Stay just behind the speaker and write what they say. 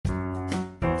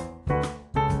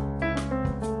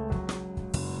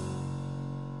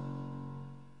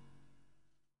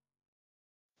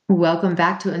Welcome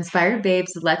back to Inspired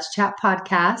Babes Let's Chat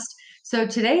podcast. So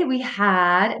today we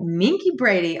had Minky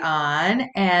Brady on,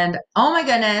 and oh my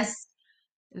goodness,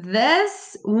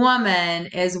 this woman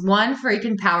is one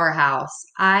freaking powerhouse.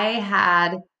 I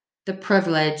had the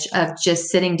privilege of just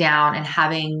sitting down and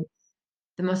having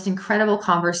the most incredible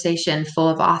conversation full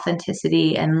of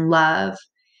authenticity and love.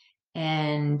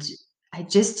 And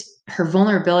her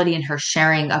vulnerability and her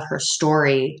sharing of her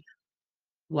story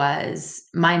was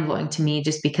mind blowing to me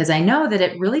just because I know that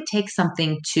it really takes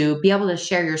something to be able to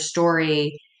share your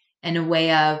story in a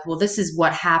way of, well, this is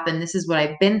what happened. This is what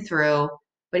I've been through,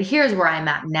 but here's where I'm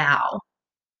at now.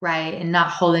 Right. And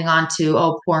not holding on to,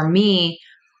 oh, poor me.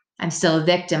 I'm still a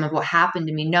victim of what happened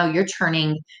to me. No, you're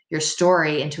turning your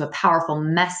story into a powerful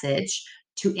message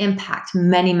to impact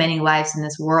many, many lives in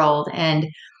this world. And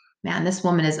man, this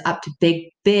woman is up to big,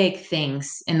 big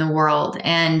things in the world.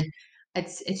 And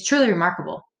it's truly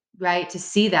remarkable, right? To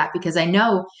see that, because I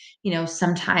know,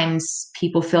 sometimes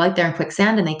people feel like they're in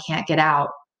quicksand and they can't get out.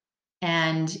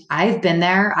 And I've been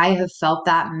there. I have felt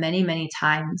that many, many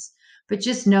times. But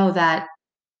just know that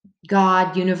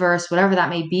God, universe, whatever that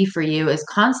may be for you, is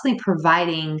constantly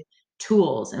providing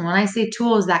tools. And when I say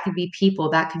tools, that could be people,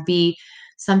 that could be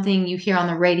something you hear on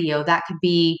the radio, that could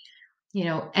be,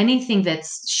 anything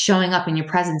that's showing up in your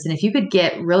presence. And if you could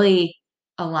get really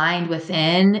aligned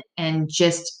within and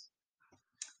just,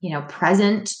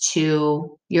 present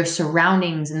to your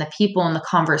surroundings and the people and the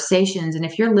conversations. And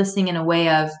if you're listening in a way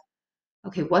of,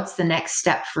 okay, what's the next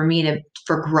step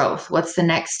for growth? What's the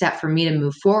next step for me to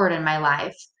move forward in my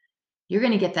life? You're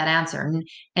going to get that answer.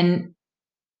 And,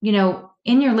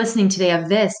 in your listening today of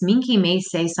this, Minky may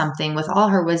say something with all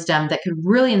her wisdom that could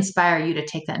really inspire you to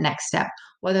take that next step,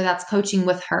 whether that's coaching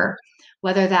with her,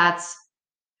 whether that's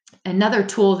another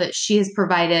tool that she has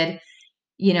provided,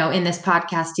 in this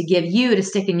podcast to give you to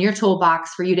stick in your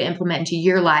toolbox for you to implement into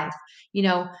your life.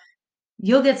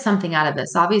 You'll get something out of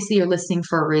this. Obviously, you're listening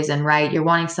for a reason, right? You're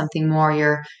wanting something more.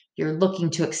 You're looking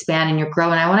to expand and you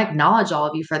grow. And I want to acknowledge all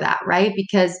of you for that, right?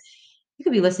 Because you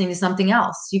could be listening to something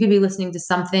else. You could be listening to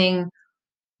something,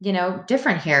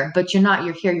 different here, but you're not,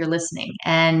 you're here, you're listening.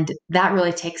 And that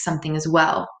really takes something as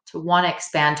well to want to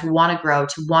expand, to want to grow,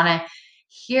 to want to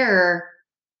hear,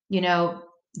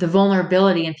 the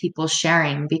vulnerability in people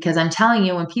sharing. Because I'm telling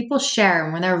you, when people share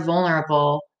and when they're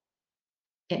vulnerable,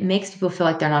 it makes people feel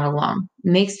like they're not alone.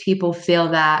 It makes people feel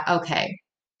that, okay,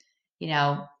 you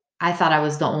know, I thought I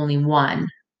was the only one,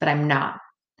 but I'm not.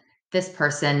 This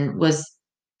person was,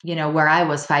 where I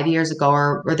was 5 years ago,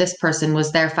 or this person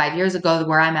was there 5 years ago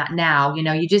where I'm at now.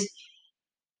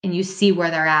 And you see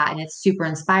where they're at, and it's super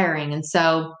inspiring. And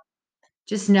so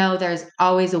just know there's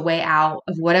always a way out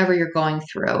of whatever you're going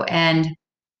through. And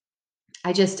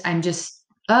I'm just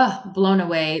blown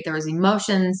away. There was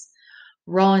emotions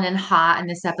rolling in hot in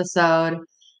this episode.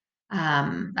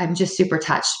 I'm just super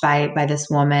touched by this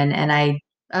woman, and I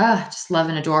just love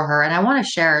and adore her. And I want to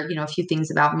share, a few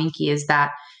things about Minky is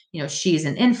that, she's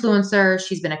an influencer.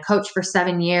 She's been a coach for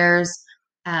 7 years.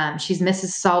 She's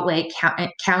Mrs. Salt Lake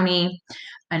County,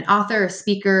 an author, a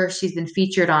speaker. She's been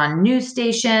featured on news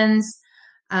stations.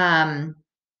 Um,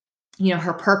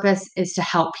 her purpose is to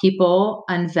help people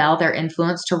unveil their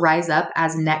influence to rise up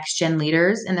as next gen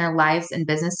leaders in their lives and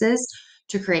businesses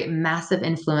to create massive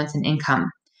influence and income.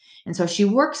 And so she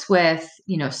works with,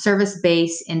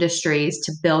 service-based industries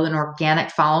to build an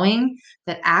organic following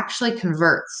that actually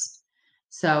converts.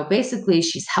 So basically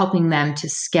she's helping them to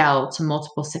scale to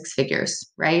multiple six figures,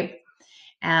 right?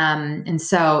 And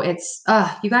so it's,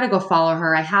 you got to go follow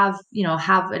her. I have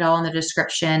it all in the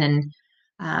description, and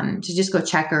to just go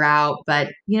check her out. But,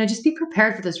 just be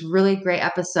prepared for this really great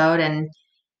episode,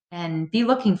 and be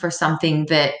looking for something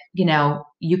that,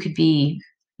 you could be,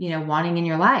 wanting in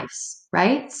your lives.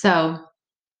 Right. So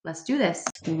let's do this.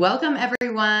 Welcome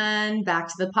everyone back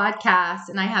to the podcast.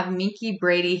 And I have Minky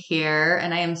Brady here,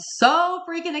 and I am so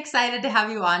freaking excited to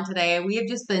have you on today. We have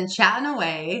just been chatting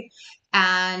away,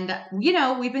 and,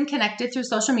 we've been connected through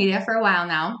social media for a while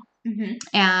now. Mm-hmm.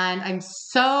 And I'm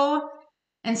so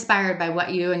inspired by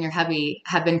what you and your hubby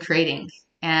have been creating,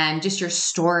 and just your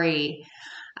story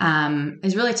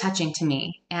is really touching to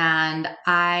me. And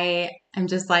I am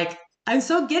just like, I'm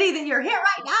so giddy that you're here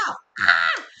right now.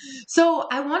 So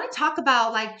I want to talk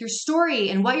about like your story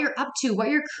and what you're up to, what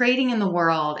you're creating in the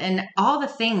world, and all the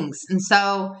things. And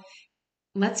so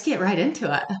let's get right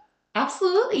into it.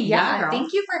 Absolutely. Yeah.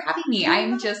 Thank you for having me.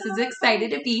 I'm just as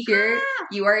excited to be here.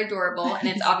 You are adorable. And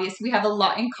it's obvious we have a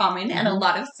lot in common and a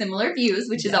lot of similar views,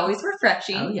 which is always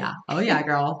refreshing. Oh, yeah. Oh, yeah,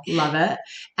 girl. Love it.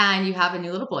 And you have a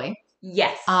new little boy.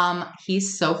 Yes.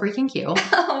 He's so freaking cute.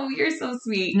 Oh, you're so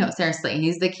sweet. No, seriously,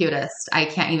 he's the cutest. I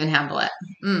can't even handle it.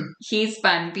 He's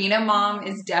fun. Being a mom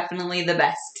is definitely the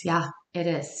best. Yeah, it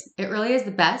is. It really is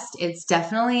the best. It's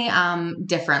definitely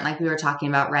different, like we were talking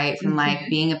about, right? From like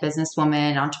being a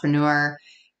businesswoman, entrepreneur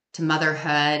to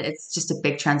motherhood. It's just a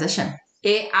big transition.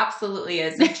 It absolutely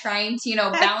is. And trying to,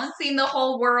 balancing the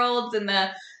whole world and the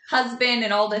husband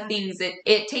and all the things,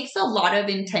 it takes a lot of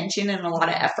intention and a lot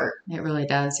of effort. It really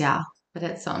does, yeah. But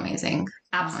it's so amazing.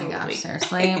 Absolutely. Oh my gosh,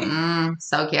 seriously.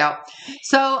 So cute.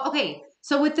 So, okay.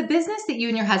 So with the business that you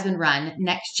and your husband run,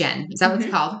 Next Gen, is that what it's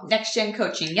called? Next Gen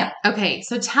Coaching, yep. Okay.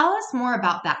 So tell us more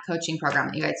about that coaching program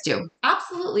that you guys do.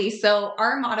 Absolutely. So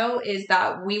our motto is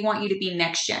that we want you to be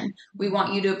next gen. We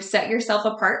want you to set yourself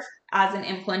apart as an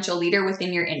influential leader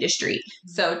within your industry.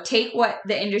 So take what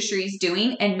the industry is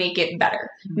doing and make it better.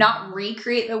 Not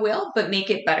recreate the wheel, but make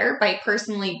it better by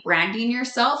personally branding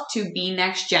yourself to be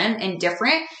next gen and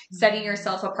different, setting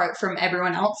yourself apart from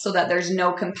everyone else so that there's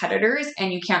no competitors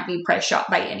and you can't be price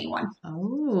shot by anyone.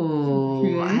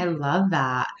 Oh, I love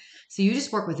that. So you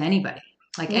just work with anybody?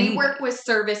 We work with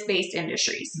service-based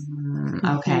industries.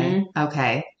 Okay.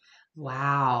 Okay.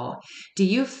 Wow. Do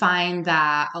you find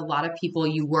that a lot of people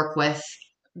you work with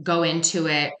go into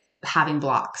it having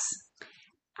blocks?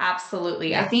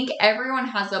 Absolutely. Yeah. I think everyone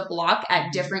has a block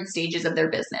at different stages of their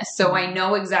business. So I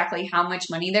know exactly how much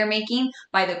money they're making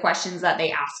by the questions that they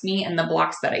ask me and the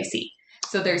blocks that I see.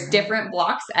 So there's different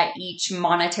blocks at each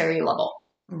monetary level.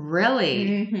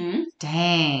 Really?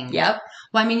 Dang. Yep.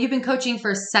 Well, I mean, you've been coaching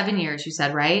for 7 years, you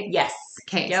said, right? Yes.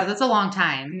 Okay. Yep. So that's a long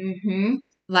time.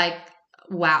 Like,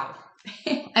 wow.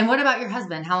 And what about your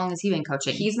husband? How long has he been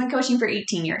coaching? He's been coaching for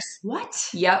 18 years. What?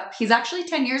 Yep. He's actually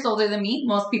 10 years older than me.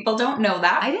 Most people don't know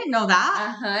that. I didn't know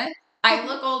that. I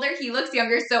look older, he looks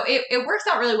younger, so it works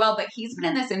out really well, but he's been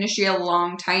in this industry a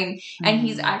long time, and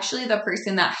he's actually the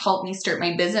person that helped me start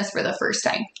my business for the first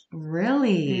time.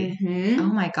 Really? Oh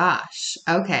my gosh.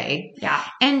 Okay. Yeah.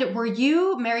 And were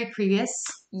you married previous?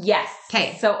 Yes.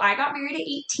 Okay. So I got married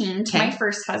at 18 to my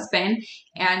first husband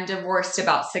and divorced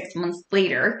about 6 months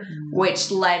later, which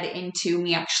led into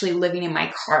me actually living in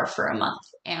my car for a month.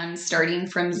 And starting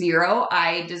from zero,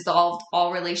 I dissolved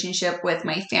all relationship with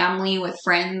my family, with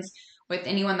friends, with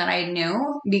anyone that I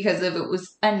knew, because of it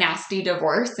was a nasty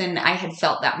divorce, and I had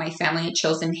felt that my family had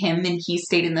chosen him and he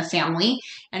stayed in the family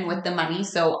and with the money.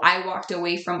 So I walked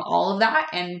away from all of that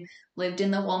and lived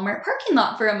in the Walmart parking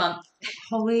lot for a month.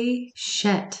 Holy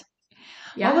shit.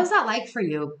 Yeah. What was that like for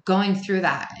you going through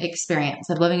that experience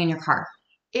of living in your car?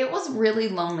 It was really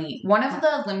lonely. One of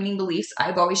the limiting beliefs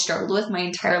I've always struggled with my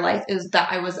entire life is that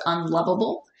I was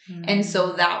unlovable. And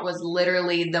so that was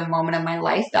literally the moment of my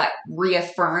life that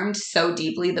reaffirmed so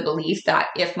deeply the belief that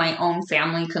if my own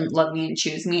family couldn't love me and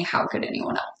choose me, how could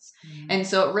anyone else? And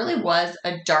so it really was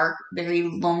a dark, very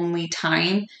lonely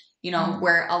time,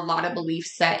 where a lot of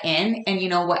beliefs set in. And,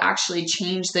 what actually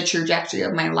changed the trajectory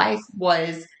of my life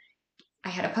was I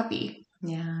had a puppy.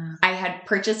 Yeah. I had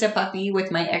purchased a puppy with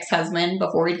my ex-husband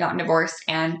before we'd gotten divorced.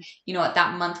 And, at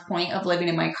that month point of living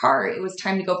in my car, it was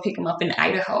time to go pick him up in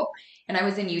Idaho. And I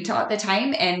was in Utah at the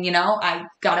time, and, I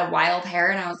got a wild hair,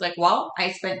 and I was like, well,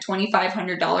 I spent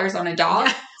 $2,500 on a dog.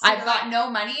 Yeah, I've got no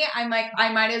money. I'm like,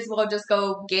 I might as well just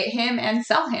go get him and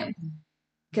sell him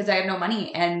because I have no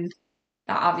money. And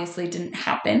that obviously didn't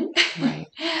happen. Right.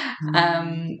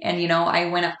 And, I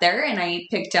went up there and I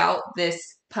picked out this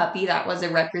puppy that was a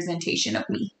representation of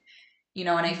me, and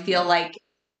I feel like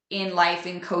in life,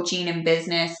 in coaching and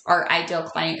business, our ideal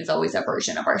client is always a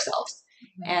version of ourselves.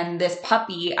 And this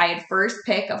puppy, I had first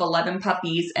pick of 11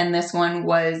 puppies, and this one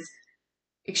was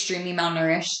extremely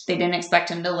malnourished. They didn't expect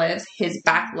him to live. His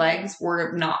back legs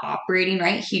were not operating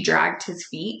right. He dragged his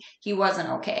feet. He wasn't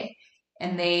okay.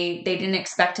 And they didn't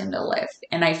expect him to live.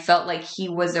 And I felt like he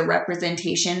was a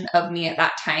representation of me at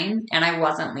that time, and I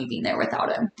wasn't leaving there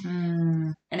without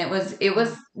him. And it was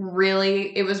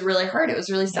really hard. It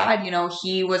was really sad.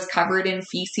 He was covered in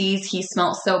feces. He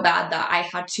smelled so bad that I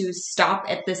had to stop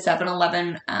at the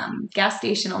 7-Eleven gas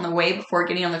station on the way before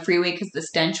getting on the freeway because the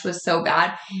stench was so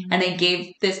bad. And I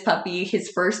gave this puppy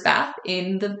his first bath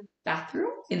in the bathroom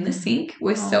in the sink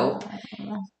with soap.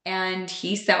 And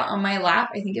he sat on my lap.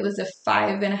 I think it was a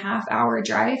 5.5-hour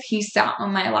drive. He sat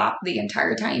on my lap the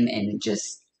entire time and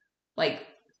just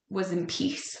was in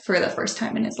peace for the first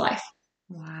time in his life.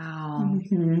 Wow.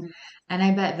 And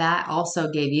I bet that also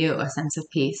gave you a sense of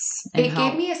peace. It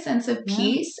gave me a sense of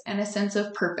peace and a sense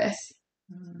of purpose.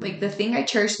 Like the thing I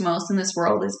cherish most in this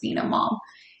world is being a mom.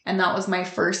 And that was my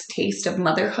first taste of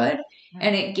motherhood.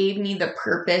 And it gave me the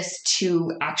purpose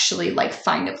to actually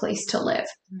find a place to live.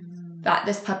 That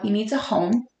this puppy needs a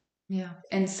home. Yeah.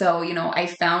 And so, I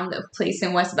found a place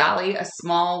in West Valley, a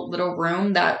small little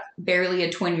room that barely a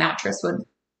twin mattress would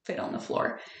fit on the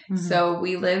floor. Mm-hmm. So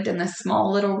we lived in this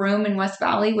small little room in West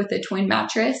Valley with a twin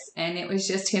mattress, and it was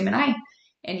just him and I.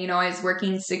 And, I was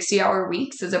working 60-hour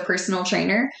weeks as a personal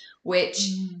trainer, which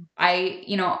I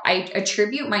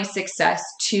attribute my success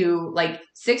to like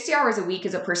 60 hours a week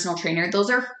as a personal trainer. Those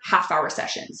are half-hour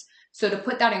sessions. So to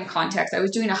put that in context, I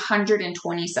was doing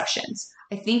 120 sessions.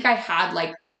 I think I had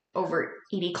like over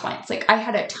 80 clients. Like I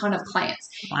had a ton of clients.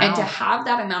 Wow. And to have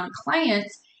that amount of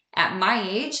clients at my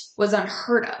age was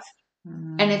unheard of.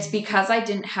 And it's because I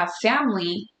didn't have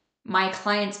family, my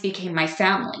clients became my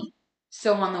family.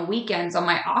 So on the weekends, on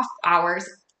my off hours,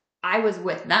 I was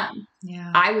with them.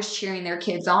 Yeah. I was cheering their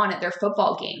kids on at their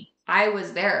football game. I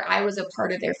was there. I was a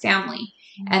part of their family.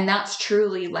 And that's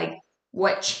truly like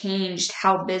what changed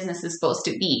how business is supposed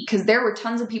to be. Because there were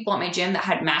tons of people at my gym that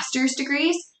had master's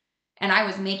degrees, and I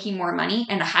was making more money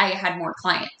and I had more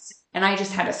clients, and I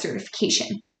just had a certification.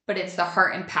 But it's the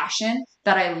heart and passion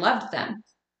that I loved them.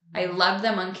 I loved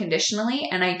them unconditionally,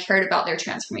 and I cared about their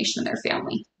transformation in their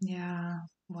family. Yeah.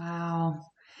 Wow.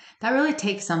 That really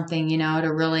takes something,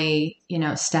 to really,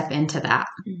 step into that.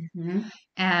 Mm-hmm.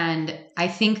 And I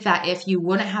think that if you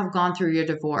wouldn't have gone through your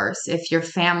divorce, if your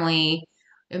family,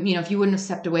 if you wouldn't have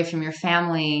stepped away from your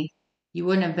family, you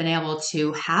wouldn't have been able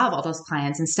to have all those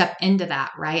clients and step into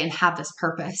that, right? And have this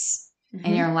purpose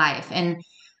in your life. And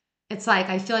it's like,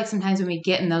 I feel like sometimes when we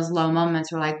get in those low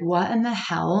moments, we're like, what in the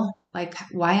hell? Like,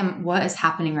 what is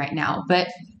happening right now? But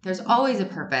there's always a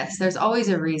purpose. There's always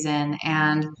a reason.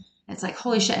 And it's like,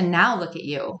 holy shit. And now look at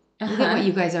you. Look at what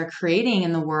you guys are creating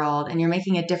in the world, and you're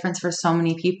making a difference for so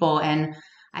many people. And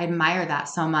I admire that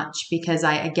so much, because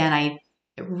it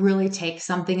really takes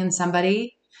something in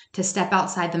somebody to step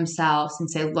outside themselves and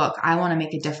say, look, I want to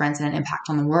make a difference and an impact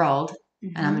on the world,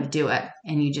 and I'm going to do it.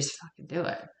 And you just fucking do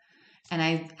it.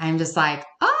 And I'm just like,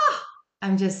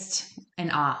 I'm just in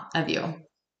awe of you.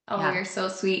 Oh, yeah. You're so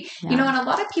sweet. Yeah. And a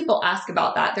lot of people ask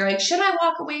about that. They're like, should I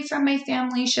walk away from my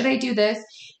family? Should I do this?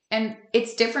 And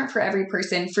it's different for every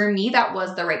person. For me, that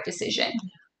was the right decision.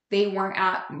 They weren't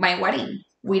at my wedding.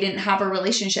 We didn't have a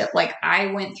relationship. Like, I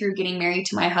went through getting married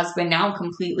to my husband now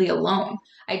completely alone.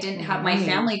 I didn't have my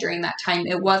family during that time.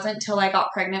 It wasn't until I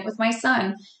got pregnant with my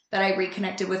son that I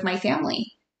reconnected with my family.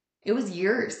 It was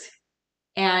years.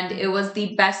 And it was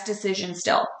the best decision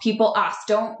still. People ask,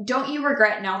 don't you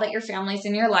regret, now that your family's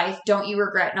in your life, don't you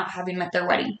regret not having met their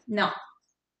wedding? No.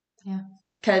 Yeah.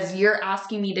 Because you're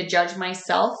asking me to judge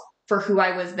myself for who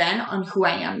I was then on who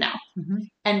I am now. Mm-hmm.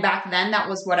 And back then, that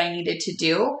was what I needed to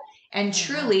do. And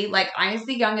truly, like, I was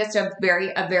the youngest of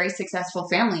a very successful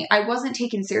family. I wasn't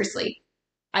taken seriously.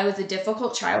 I was a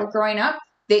difficult child growing up.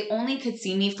 They only could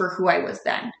see me for who I was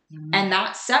then. Mm-hmm. And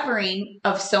that severing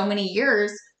of so many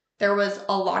years, there was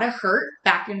a lot of hurt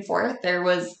back and forth.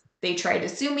 They tried to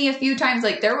sue me a few times.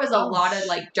 Like, there was a lot of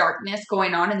like darkness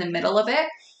going on in the middle of it.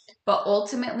 But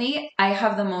ultimately, I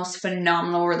have the most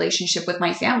phenomenal relationship with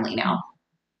my family now.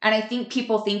 And I think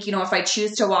people think, if I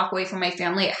choose to walk away from my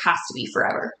family, it has to be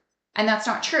forever. And that's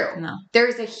not true. No.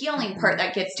 There's a healing part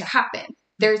that gets to happen.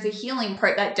 There's a healing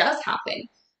part that does happen.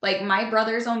 Like, my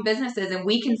brothers own businesses, and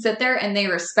we can sit there and they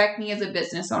respect me as a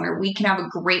business owner. We can have a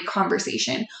great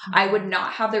conversation. I would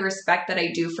not have the respect that I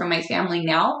do from my family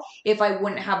now if I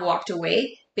wouldn't have walked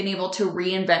away, been able to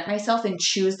reinvent myself and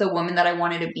choose the woman that I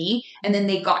wanted to be. And then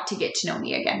they got to get to know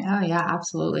me again. Oh, yeah,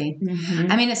 absolutely.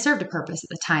 Mm-hmm. I mean, it served a purpose at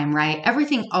the time, right?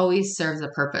 Everything always serves a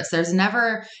purpose. There's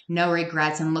never no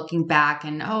regrets and looking back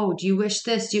and, oh, do you wish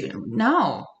this?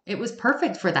 No, it was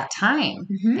perfect for that time.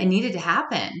 Mm-hmm. It needed to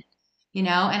happen. And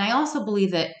I also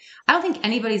believe that I don't think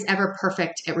anybody's ever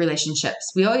perfect at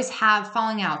relationships. We always have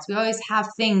falling outs. We always have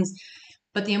things.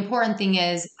 But the important thing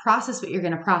is process what you're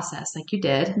going to process, like you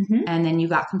did. Mm-hmm. And then you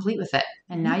got complete with it.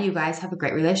 And now you guys have a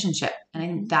great relationship. And I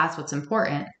think that's what's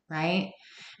important, right?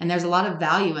 And there's a lot of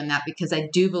value in that, because I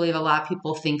do believe a lot of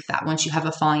people think that once you have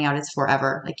a falling out, it's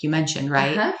forever, like you mentioned,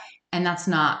 right? Uh-huh. And that's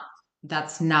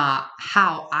not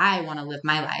how I want to live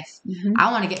my life. Mm-hmm.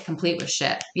 I want to get complete with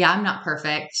shit. Yeah, I'm not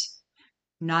perfect.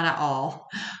 Not at all.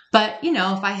 But,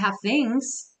 if I have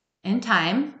things in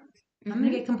time, I'm going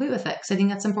to get complete with it, because I think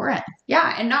that's important.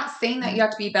 Yeah. And not saying that you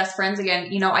have to be best friends again.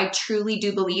 I truly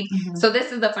do believe. Mm-hmm. So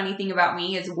this is the funny thing about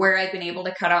me, is where I've been able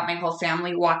to cut out my whole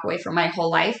family, walk away from my whole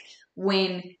life.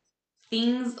 When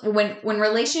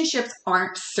relationships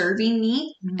aren't serving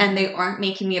me and they aren't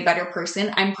making me a better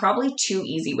person, I'm probably too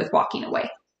easy with walking away.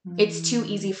 Mm-hmm. It's too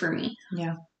easy for me.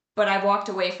 Yeah. But I've walked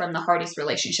away from the hardest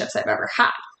relationships I've ever had.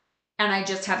 And I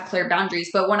just have clear boundaries.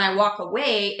 But when I walk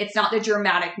away, it's not the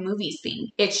dramatic movies thing.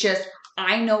 It's just,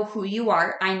 I know who you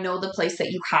are. I know the place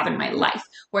that you have in my life.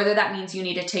 Whether that means you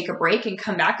need to take a break and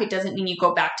come back, it doesn't mean you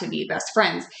go back to be best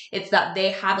friends. It's that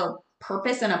they have a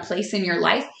purpose and a place in your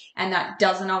life, and that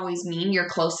doesn't always mean your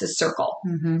closest circle.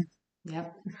 Mm-hmm.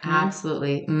 Yep,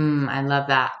 absolutely. I love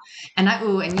that. And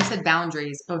and you said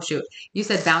boundaries. Oh shoot, you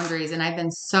said boundaries, and I've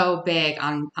been so big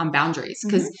on boundaries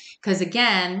because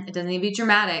again, it doesn't need to be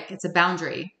dramatic. It's a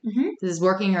boundary. This is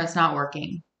working or it's not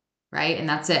working, right? And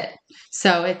that's it.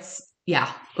 So it's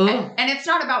and it's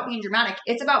not about being dramatic.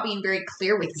 It's about being very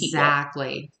clear with people.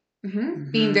 Exactly.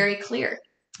 Being very clear.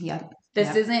 Yep.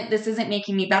 This isn't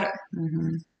making me better.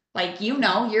 Like, you're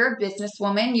a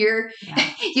businesswoman,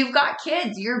 you've got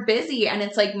kids, you're busy. And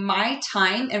it's like my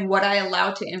time and what I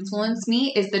allow to influence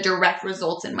me is the direct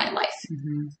results in my life.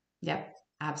 Yep,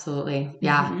 absolutely.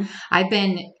 Yeah. I've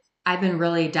been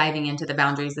really diving into the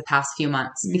boundaries the past few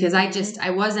months because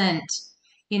I wasn't,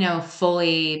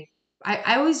 fully,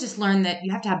 I always just learned that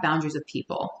you have to have boundaries with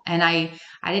people. And I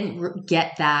didn't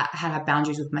get that I had to have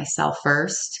boundaries with myself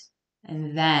first.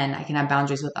 And then I can have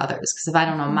boundaries with others. Because if I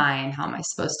don't know mine, how am I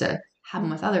supposed to have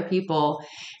them with other people?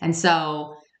 And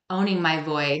so owning my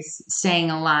voice,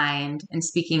 staying aligned, and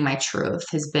speaking my truth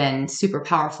has been super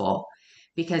powerful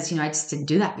because, I just didn't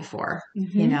do that before,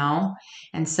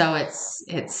 And so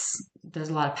there's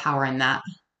a lot of power in that.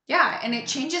 Yeah. And it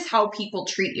changes how people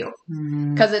treat you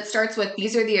because it starts with,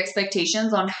 these are the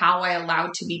expectations on how I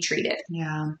allowed to be treated.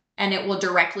 Yeah. And it will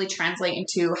directly translate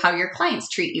into how your clients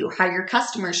treat you, how your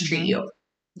customers treat you.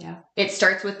 Yeah. It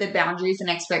starts with the boundaries and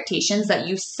expectations that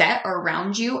you set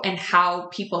around you and how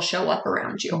people show up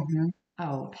around you.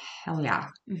 Oh, hell yeah.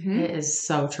 It is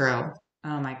so true.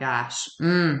 Oh my gosh.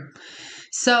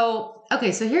 So,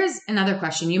 okay. So here's another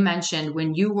question. You mentioned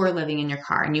when you were living in your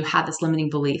car and you had this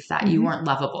limiting belief that you weren't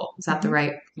lovable. Is that the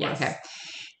right? Yes. Okay.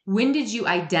 When did you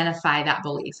identify that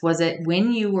belief? Was it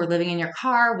when you were living in your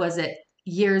car? Was it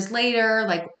years later?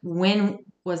 Like, when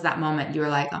was that moment you were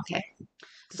like, okay?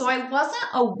 So I wasn't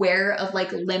aware of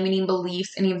like limiting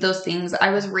beliefs, any of those things.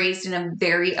 I was raised in a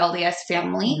very LDS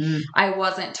family. I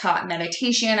wasn't taught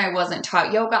meditation. I wasn't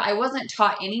taught yoga. I wasn't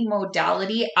taught any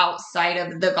modality outside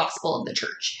of the gospel of the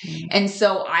church. And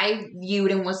so I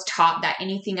viewed and was taught that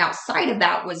anything outside of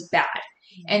that was bad.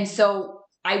 And so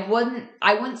I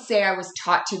wouldn't say I was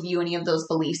taught to view any of those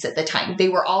beliefs at the time. They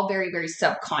were all very, very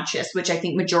subconscious, which I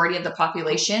think majority of the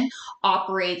population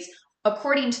operates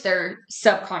according to their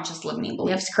subconscious limiting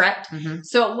beliefs, correct?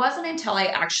 So it wasn't until I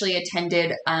actually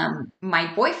attended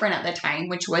my boyfriend at the time,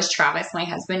 which was Travis, my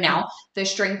husband now, the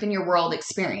Strength in Your World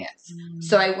experience.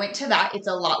 So I went to that. It's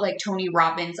a lot like Tony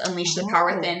Robbins' Unleash the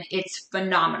Power Within. It's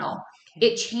phenomenal.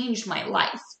 It changed my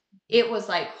life. It was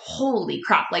like, holy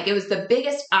crap. Like, it was the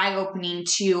biggest eye-opening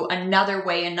to another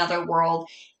way, another world.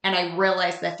 And I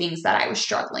realized the things that I was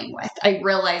struggling with. I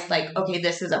realized like, okay,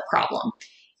 this is a problem.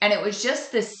 And it was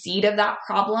just the seed of that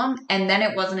problem. And then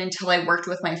it wasn't until I worked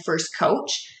with my first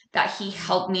coach that he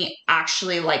helped me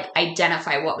actually like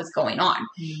identify what was going on.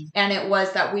 And it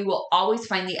was that we will always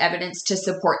find the evidence to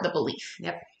support the belief.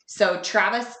 So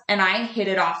Travis and I hit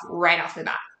it off right off the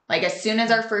bat. Like, as soon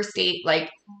as our first date, like,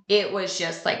 it was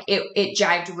just like, it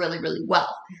jived really, really well.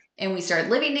 And we started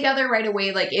living together right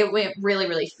away. Like, it went really,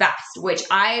 really fast, which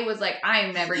I was like,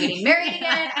 I'm never getting married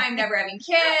again. I'm never having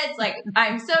kids. Like,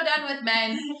 I'm so done with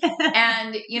men.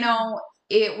 And,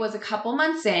 it was a couple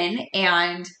months in,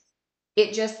 and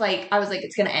it just like, I was like,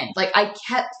 it's going to end. Like, I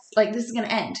kept like, this is going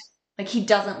to end. Like, he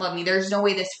doesn't love me. There's no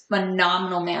way this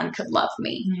phenomenal man could love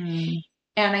me.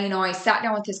 And I sat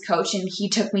down with his coach, and he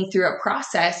took me through a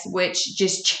process which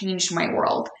just changed my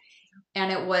world.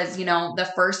 And it was,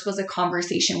 the first was a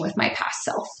conversation with my past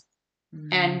self.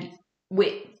 And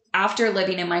after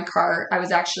living in my car, I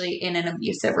was actually in an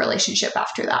abusive relationship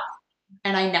after that.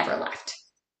 And I never left.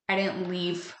 I didn't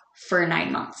leave for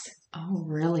 9 months. Oh,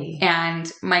 really?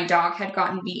 And my dog had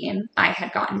gotten beaten. I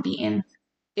had gotten beaten.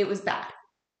 It was bad.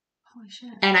 Holy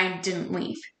shit. And I didn't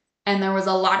leave. And there was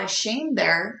a lot of shame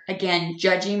there. Again,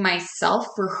 judging myself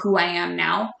for who I am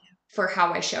now, for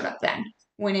how I showed up then.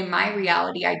 When in my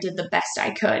reality, I did the best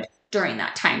I could during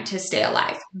that time to stay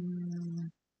alive.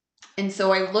 And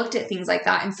so I looked at things like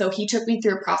that. And so he took me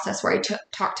through a process where I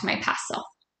talked to my past self.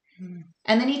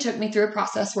 And then he took me through a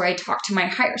process where I talked to my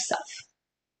higher self.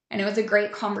 And it was a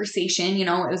great conversation. It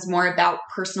was more about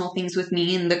personal things with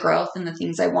me and the growth and the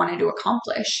things I wanted to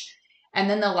accomplish. And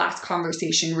then the last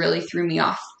conversation really threw me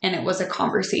off. And it was a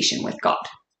conversation with God.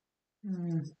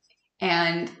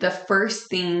 And the first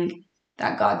thing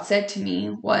that God said to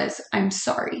me was, I'm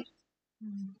sorry.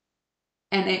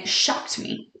 And it shocked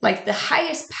me. Like, the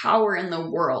highest power in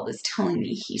the world is telling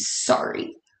me he's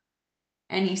sorry.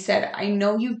 And he said, I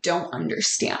know you don't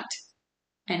understand.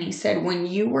 And he said, when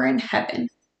you were in heaven,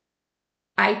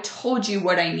 I told you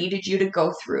what I needed you to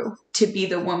go through to be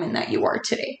the woman that you are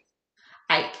today.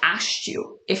 I asked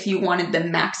you if you wanted the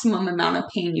maximum amount of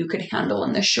pain you could handle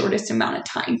in the shortest amount of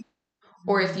time,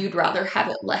 or if you'd rather have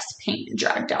it less pain and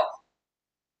dragged out.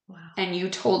 Wow. And you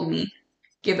told me,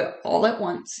 give it all at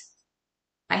once.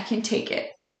 I can take it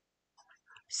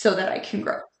so that I can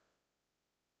grow.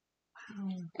 Wow.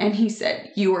 And he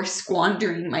said, you are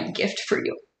squandering my gift for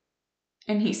you.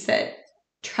 And he said,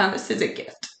 Travis is a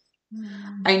gift.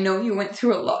 I know you went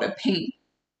through a lot of pain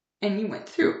and you went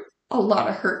through a lot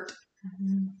of hurt.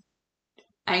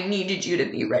 I needed you to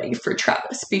be ready for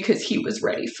Travis because he was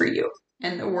ready for you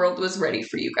and the world was ready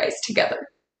for you guys together.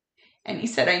 And he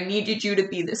said, I needed you to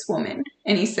be this woman.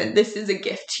 And he said, this is a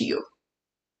gift to you.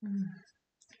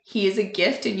 He is a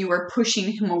gift and you are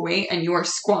pushing him away and you are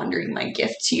squandering my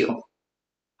gift to you.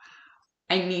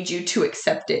 I need you to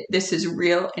accept it. This is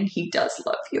real and he does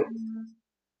love you.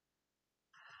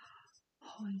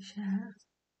 Holy shit.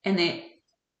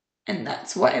 And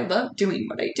that's why I love doing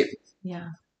what I do.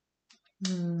 Yeah.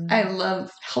 I love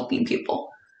helping people.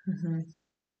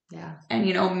 Yeah. And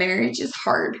marriage is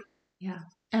hard. Yeah.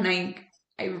 And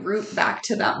I root back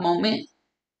to that moment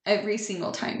every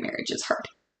single time marriage is hard.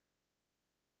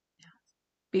 Yeah.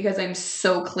 Because I'm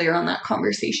so clear on that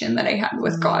conversation that I had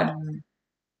with God.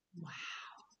 Wow.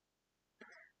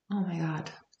 Oh my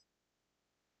God.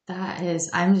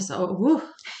 I'm just, whew.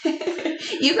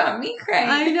 You got me crying.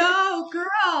 I know,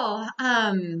 girl.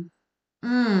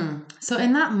 So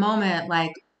in that moment,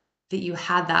 like that you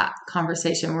had that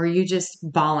conversation, were you just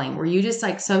bawling? Were you just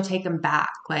like so taken back?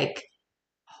 Like,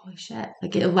 holy shit,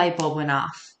 like a light bulb went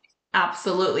off.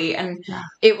 Absolutely. And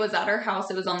it was at our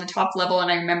house. It was on the top level. And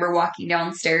I remember walking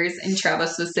downstairs and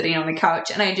Travis was sitting on the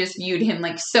couch and I just viewed him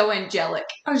like so angelic.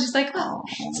 I was just like, oh,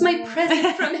 it's my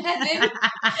present from heaven.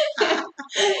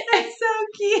 That's so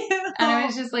cute. And I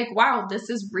was just like, wow, this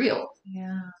is real.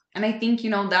 Yeah. And I think,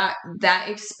 that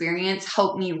experience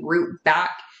helped me root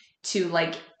back to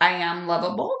like, I am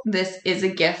lovable. This is a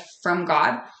gift from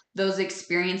God. Those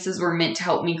experiences were meant to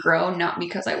help me grow, not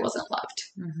because I wasn't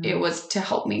loved. It was to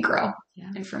help me grow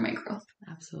and for my growth.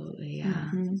 Absolutely.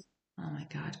 Yeah. Oh my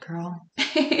God, girl.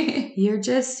 You're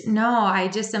just, I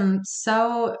just am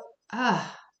so,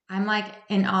 I'm like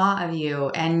in awe of you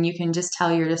and you can just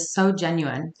tell you're just so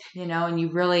genuine, and you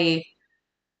really,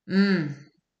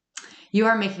 you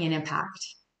are making an impact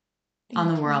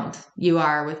on the world. You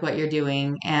are with what you're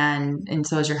doing and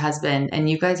so is your husband and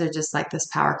you guys are just like this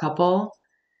power couple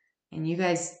and you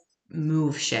guys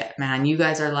move shit, man. You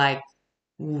guys are like,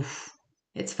 oof,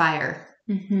 it's fire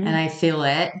and I feel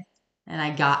it. And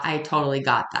I totally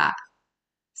got that.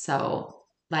 So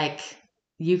like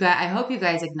I hope you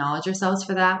guys acknowledge yourselves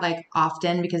for that, like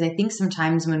often, because I think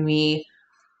sometimes when we,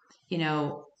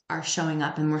 are showing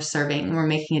up and we're serving and we're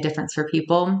making a difference for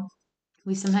people,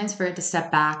 we sometimes forget to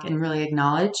step back and really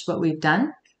acknowledge what we've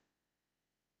done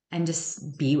and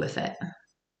just be with it.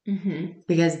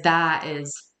 Because that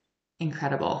is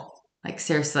incredible. Like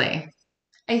seriously.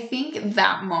 I think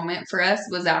that moment for us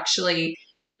was actually,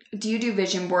 do you do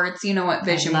vision boards? You know what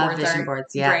vision boards are? Vision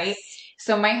boards, yes. Right?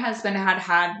 So my husband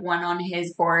had one on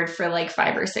his board for like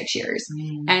 5 or 6 years.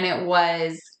 And it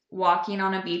was walking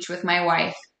on a beach with my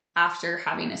wife after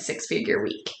having a 6-figure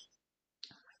week.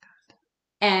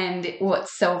 And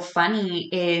what's so funny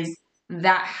is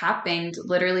that happened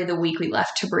literally the week we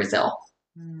left to Brazil.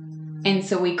 And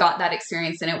so we got that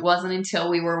experience. And it wasn't until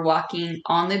we were walking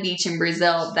on the beach in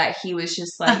Brazil that he was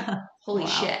just like, holy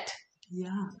shit.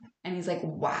 Yeah. And he's like,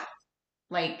 wow.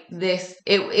 Like this,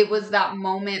 it was that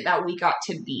moment that we got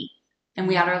to be. And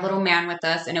we had our little man with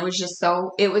us. And it was just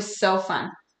it was so fun.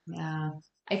 Yeah.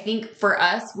 I think for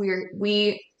us,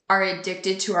 we are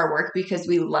addicted to our work because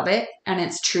we love it. And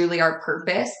it's truly our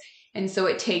purpose. And so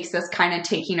it takes us kind of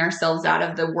taking ourselves out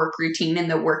of the work routine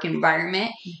and the work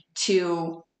environment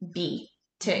to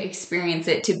experience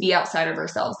it, to be outside of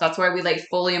ourselves. That's why we like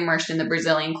fully immersed in the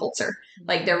Brazilian culture.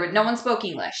 Like no one spoke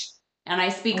English. And I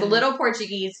speak a little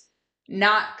Portuguese,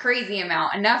 not crazy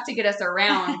amount, enough to get us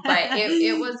around, but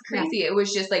it was crazy. Yeah. It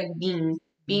was just like being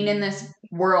in this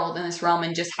world, in this realm,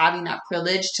 and just having that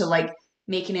privilege to like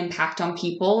make an impact on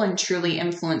people and truly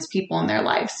influence people in their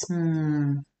lives.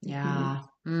 Yeah.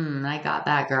 I got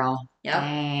that, girl. Yep.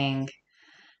 Dang.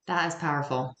 That is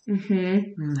powerful.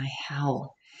 My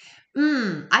hell.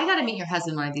 I got to meet your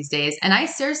husband one of these days. And I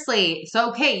seriously,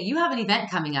 you have an event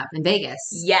coming up in Vegas.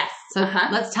 Yes. So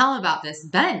let's tell him about this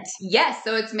event. Yes.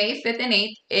 So it's May 5th and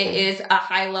 8th. It is a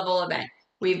high level event.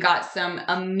 We've got some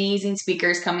amazing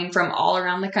speakers coming from all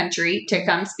around the country to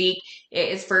come speak. It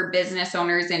is for business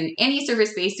owners in any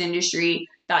service-based industry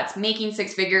that's making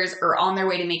 6 figures or on their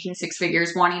way to making 6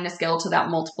 figures, wanting to scale to that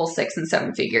multiple 6 and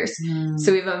 7 figures.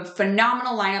 So we have a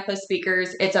phenomenal lineup of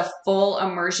speakers. It's a full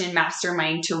immersion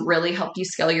mastermind to really help you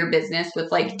scale your business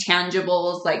with like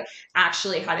tangibles, like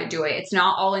actually how to do it. It's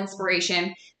not all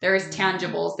inspiration. There's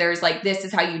tangibles. There's like, this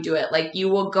is how you do it. Like you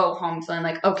will go home feeling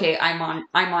like, okay, I'm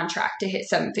on track to hit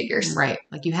 7 figures. Right.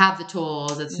 Like you have the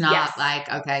tools. It's not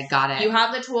like, okay, got it. You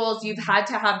have the tools. You've got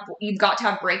to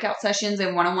have breakout sessions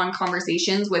and one-on-one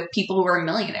conversations with people who are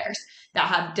millionaires that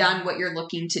have done what you're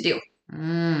looking to do.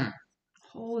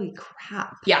 Holy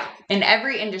crap. Yeah. In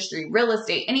every industry, real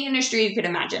estate, any industry you could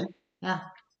imagine. Yeah.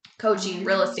 Coaching,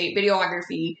 real estate,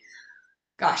 videography.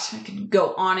 Gosh, I could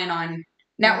go on and on.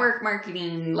 Network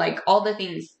marketing, like all the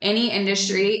things. Any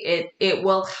industry, it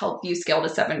will help you scale to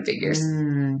 7 figures.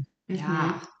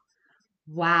 Yeah.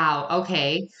 Wow.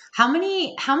 Okay. How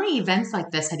many events like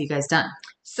this have you guys done?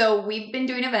 So we've been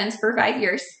doing events for 5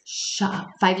 years. Shut up.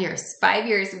 5 years. 5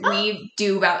 years. We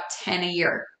do about 10 a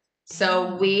year.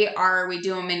 So we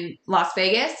do them in Las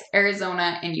Vegas,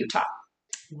 Arizona, and Utah.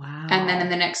 Wow. And then in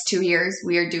the next 2 years,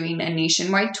 we are doing a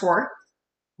nationwide tour.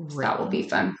 Really? That will be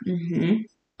fun.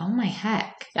 Oh my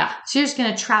heck. Yeah. So you're just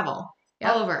going to travel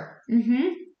all over.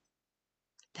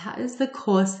 That is the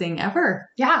coolest thing ever.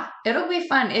 Yeah. It'll be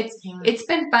fun. It's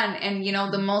been fun. And you know,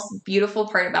 the most beautiful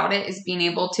part about it is being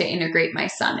able to integrate my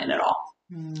son in it all.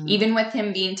 Even with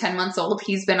him being 10 months old,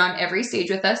 he's been on every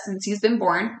stage with us since he's been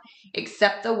born,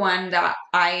 except the one that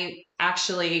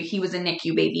he was a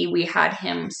NICU baby. We had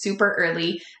him super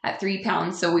early at 3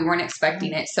 pounds, so we weren't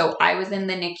expecting it. So I was in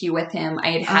the NICU with him.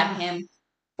 I had him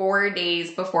 4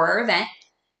 days before our event.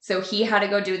 So he had to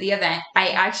go do the event. I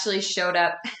actually showed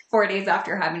up 4 days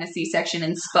after having a C-section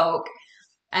and spoke,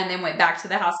 and then went back to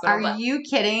the hospital. Are you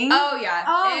kidding? Oh, yeah.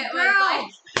 Oh, it girl. was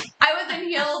like, I was in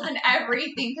heels and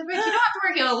everything. Because like, you don't have to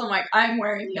wear heels. I'm like, I'm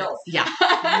wearing heels. Yeah.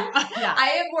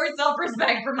 I have more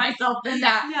self-respect for myself than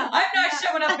that. Yeah. I'm not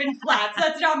showing up in flats.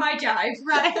 That's not my jive.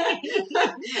 Right.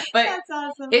 But that's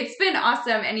awesome. It's been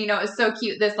awesome. And, you know, it's so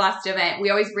cute this last event.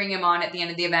 We always bring him on at the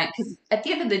end of the event because at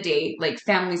the end of the day, like,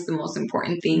 family's the most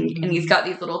important thing. And he's got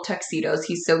these little tuxedos.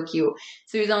 He's so cute.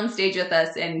 So he's on stage with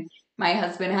us, and my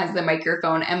husband has the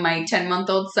microphone, and my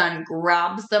 10-month-old son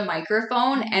grabs the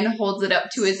microphone and holds it up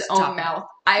to his own mouth.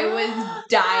 I was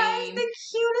dying. That's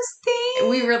the cutest thing.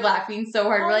 We were laughing so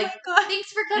hard. We're like, God.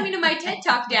 thanks for coming to my TED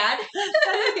Talk, Dad.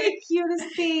 That's the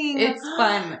cutest thing. It's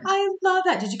fun. I love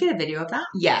that. Did you get a video of that?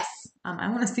 Yes. I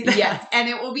want to see that. Yes, and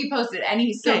it will be posted. And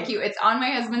he's so cute. It's on my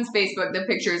husband's Facebook. The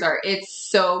pictures are. It's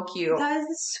so cute. That is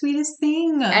the sweetest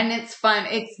thing. And it's fun.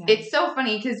 It's so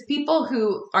funny because people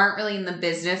who aren't really in the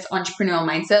business entrepreneurial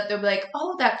mindset, they'll be like,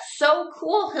 "Oh, that's so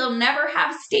cool. He'll never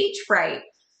have stage fright."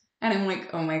 And I'm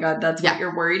like, "Oh my God, that's what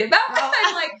you're worried about."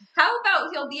 I'm like, "How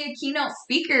about he'll be a keynote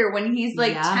speaker when he's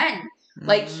like 10?"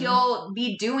 Like he'll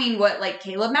be doing what like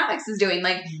Caleb Maddox is doing.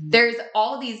 Like there's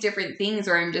all these different things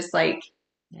where I'm just like,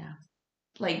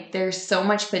 like there's so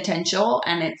much potential,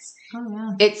 and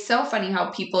it's so funny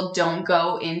how people don't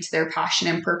go into their passion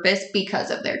and purpose because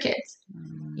of their kids.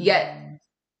 Yet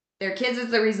their kids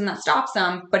is the reason that stops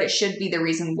them, but it should be the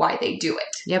reason why they do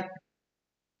it. Yep.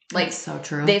 Like that's so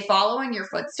true. They follow in your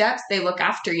footsteps, they look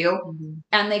after you,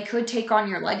 and they could take on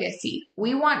your legacy.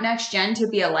 We want Next Gen to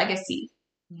be a legacy.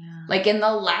 Like in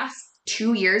the last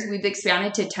 2 years, we've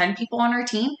expanded to 10 people on our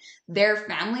team. Their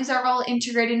families are all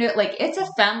integrated into it. Like it's a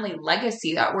family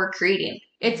legacy that we're creating.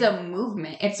 It's a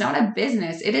movement. It's not a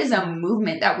business. It is a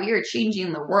movement that we are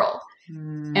changing the world.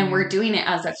 And we're doing it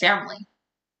as a family.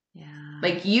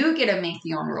 Like you get to make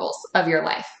the own rules of your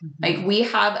life. Like we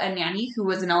have a nanny who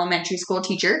was an elementary school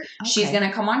teacher. She's going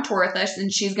to come on tour with us,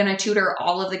 and she's going to tutor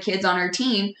all of the kids on her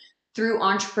team through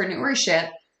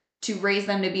entrepreneurship to raise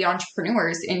them to be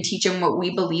entrepreneurs and teach them what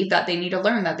we believe that they need to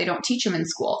learn that they don't teach them in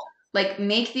school. Like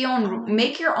make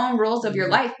your own rules of your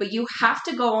life, but you have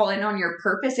to go all in on your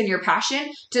purpose and your passion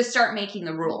to start making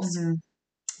the rules.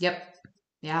 Yep.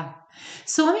 Yeah.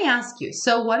 So let me ask you,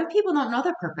 so what if people don't know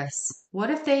their purpose?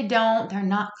 What if they're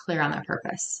not clear on their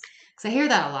purpose? Because I hear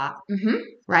that a lot,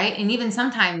 right? And even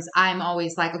sometimes I'm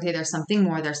always like, okay, there's something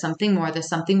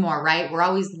more, right? We're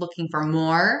always looking for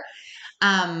more.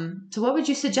 So what would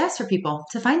you suggest for people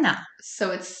to find that?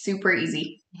 So it's super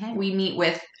easy. We meet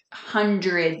with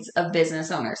hundreds of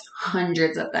business owners,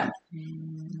 hundreds of them.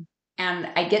 And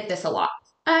I get this a lot.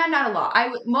 Not a lot.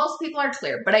 Most people are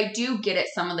clear, but I do get it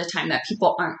some of the time that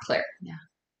people aren't clear.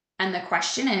 And the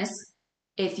question is,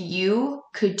 if you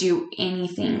could do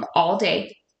anything all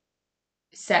day,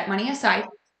 set money aside,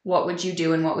 what would you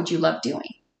do and what would you love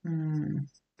doing?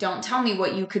 Don't tell me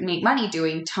what you could make money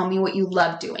doing. Tell me what you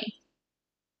love doing.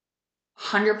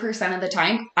 100% of the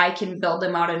time, I can build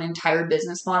them out an entire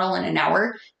business model in an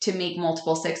hour to make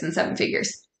multiple 6 and 7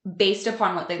 figures based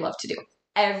upon what they love to do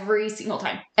every single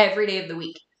time, every day of the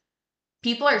week.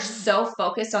 People are so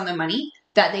focused on the money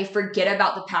that they forget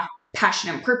about the passion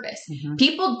and purpose. Mm-hmm.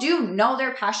 People do know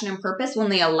their passion and purpose when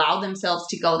they allow themselves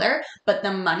to go there, but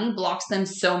the money blocks them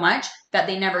so much that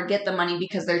they never get the money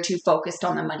because they're too focused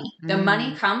on the money. The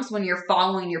money comes when you're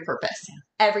following your purpose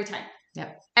every time.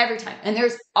 Yep. Every time. And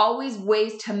there's always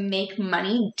ways to make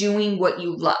money doing what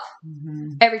you love.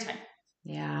 Mm-hmm. Every time.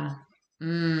 Yeah.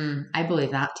 I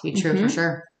believe that to be true for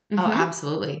sure. Oh,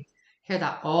 absolutely. Hear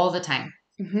that all the time.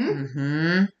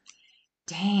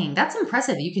 Dang, that's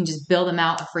impressive. You can just build them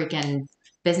out a freaking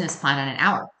business plan in an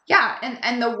hour. Yeah.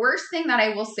 And the worst thing that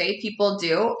I will say people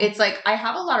do, it's like I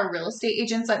have a lot of real estate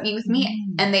agents that meet with me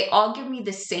and they all give me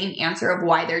the same answer of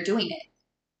why they're doing it.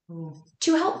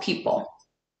 To help people.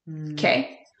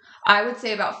 Okay. I would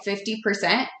say about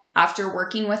 50% after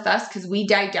working with us, because we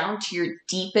dive down to your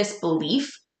deepest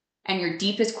belief and your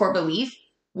deepest core belief.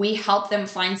 We help them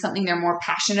find something they're more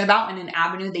passionate about in an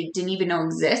avenue they didn't even know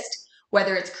exist,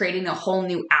 whether it's creating a whole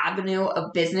new avenue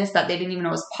of business that they didn't even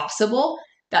know was possible,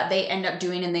 that they end up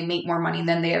doing and they make more money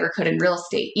than they ever could in real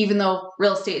estate. Even though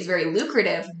real estate is very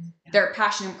lucrative, their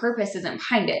passion and purpose isn't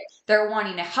behind it. They're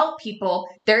wanting to help people.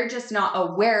 They're just not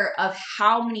aware of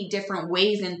how many different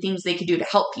ways and things they could do to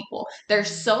help people. They're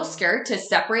so scared to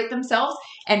separate themselves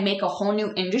and make a whole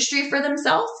new industry for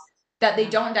themselves that they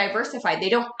don't diversify. They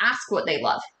don't ask what they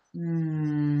love.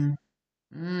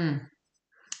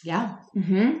 Yeah.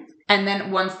 And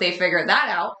then once they figure that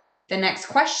out, the next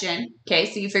question, okay,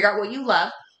 so you figure out what you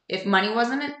love. If money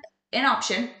wasn't an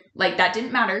option, like that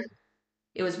didn't matter,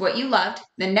 it was what you loved.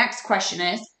 The next question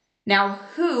is, now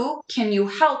who can you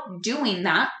help doing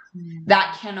that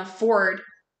can afford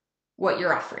what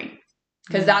you're offering?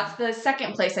 Because that's the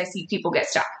second place I see people get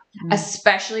stuck,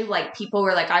 especially like people who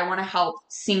are like, I want to help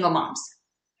single moms.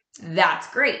 That's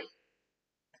great.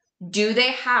 Do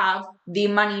they have the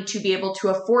money to be able to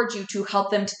afford you to help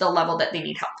them to the level that they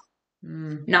need help?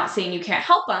 Not saying you can't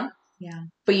help them,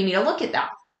 but you need to look at that.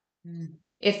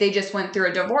 If they just went through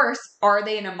a divorce, are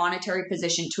they in a monetary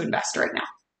position to invest right now?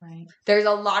 Right. There's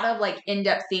a lot of like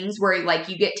in-depth things where like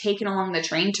you get taken along the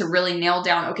train to really nail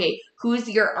down, okay, who's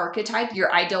your archetype,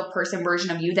 your ideal person version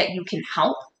of you that you can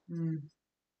help?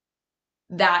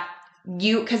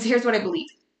 Because here's what I believe.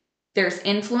 There's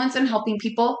influence in helping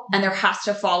people and there has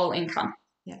to follow income.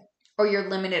 Or you're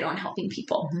limited on helping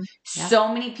people. So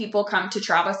many people come to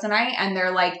Travis and I and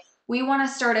they're like, we want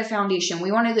to start a foundation.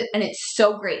 We want to, and it's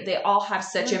so great. They all have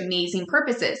such amazing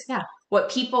purposes. What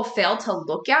people fail to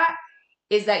look at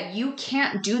is that you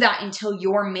can't do that until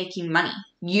you're making money.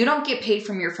 You don't get paid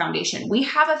from your foundation. We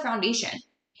have a foundation.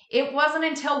 It wasn't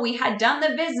until we had done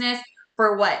the business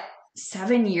for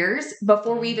 7 years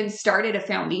before we even started a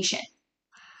foundation.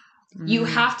 You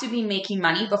have to be making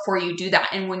money before you do that.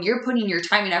 And when you're putting your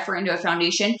time and effort into a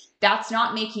foundation, that's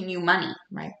not making you money.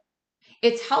 Right.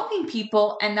 It's helping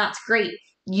people, and that's great.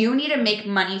 You need to make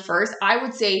money first. I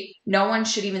would say no one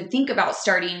should even think about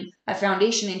starting a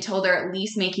foundation until they're at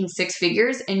least making 6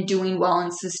 figures and doing well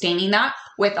and sustaining that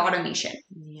with automation.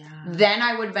 Then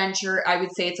I would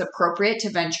say it's appropriate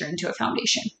to venture into a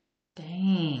foundation.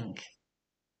 Dang.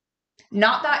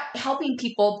 Not that helping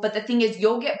people, but the thing is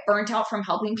you'll get burnt out from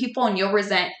helping people and you'll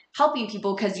resent helping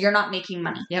people because you're not making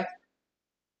money. Yep.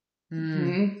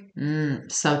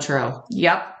 So true.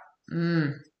 Yep.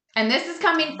 And this is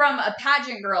coming from a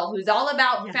pageant girl who's all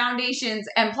about foundations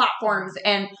and platforms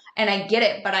and I get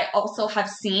it, but I also have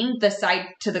seen the side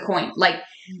to the coin. Like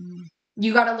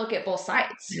you got to look at both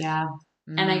sides. Yeah.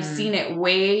 And I've seen it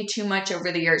way too much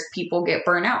over the years. People get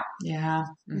burnt out. Yeah.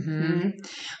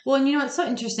 Well, and you know, it's so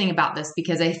interesting about this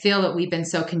because I feel that we've been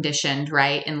so conditioned,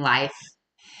 right, in life.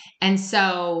 And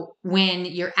so when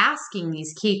you're asking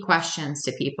these key questions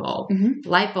to people,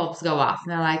 light bulbs go off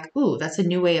and they're like, ooh, that's a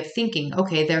new way of thinking.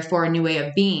 Okay. Therefore a new way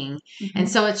of being. And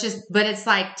so but it's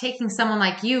like taking someone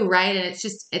like you, right? And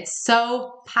it's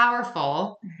so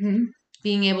powerful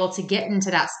being able to get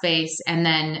into that space and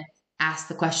then ask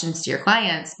the questions to your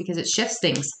clients because it shifts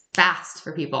things fast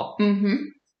for people.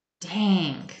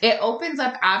 Dang. It opens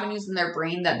up avenues in their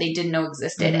brain that they didn't know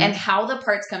existed and how the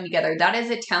parts come together. That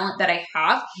is a talent that I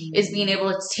have is being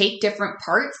able to take different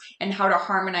parts and how to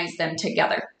harmonize them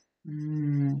together.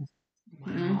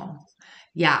 Wow.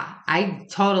 Yeah, I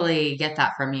totally get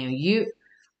that from you.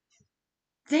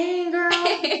 Dang, girl.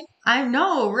 I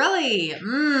know, really.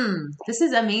 This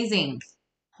is amazing.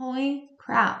 Holy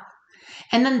crap.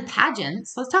 And then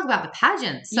pageants. Let's talk about the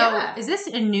pageants. So Yeah. is this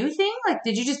a new thing? Like,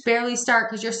 did you just barely start?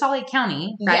 Because you're Salt Lake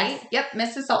County, right? Yes.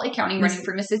 Yep. Mrs. Salt Lake County, running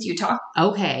for Mrs. Utah.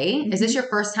 Okay. Is this your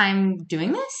first time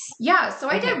doing this? Yeah. So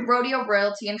I Okay. did rodeo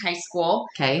royalty in high school.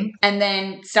 Okay. And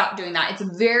then stopped doing that.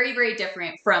 It's very, very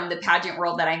different from the pageant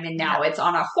world that I'm in now. It's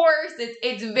on a horse.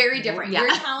 It's very different. Yeah.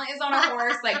 Your talent is on a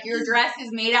horse. Like your dress is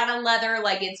made out of leather.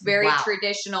 Like it's very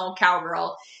traditional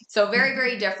cowgirl. So very,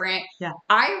 very different. Yeah.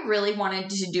 I really wanted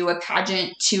to do a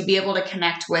pageant to be able to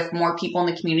connect with more people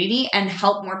in the community and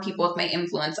help more people with my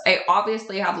influence. I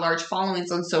obviously have large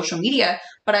followings on social media,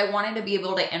 but I wanted to be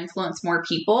able to influence more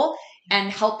people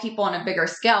and help people on a bigger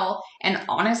scale. And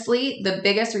honestly, the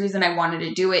biggest reason I wanted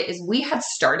to do it is we had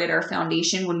started our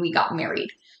foundation when we got married.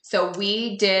 So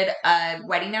we did a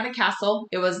wedding at a castle.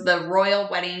 It was the royal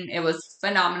wedding. It was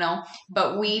phenomenal,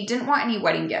 but we didn't want any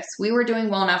wedding gifts. We were doing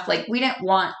well enough. Like we didn't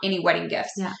want any wedding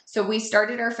gifts. Yeah. So we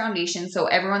started our foundation. So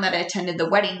everyone that attended the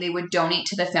wedding, they would donate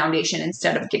to the foundation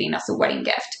instead of getting us a wedding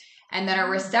gift. And then our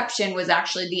reception was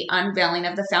actually the unveiling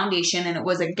of the foundation, and it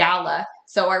was a gala.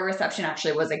 So our reception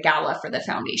actually was a gala for the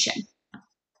foundation.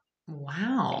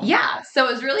 Wow. Yeah. So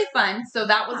it was really fun. So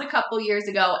that was a couple years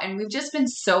ago, and we've just been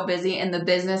so busy and the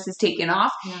business has taken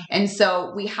off. Yeah. And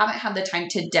so we haven't had the time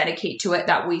to dedicate to it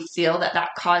that we feel that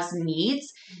cause needs.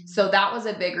 So that was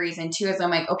a big reason too, is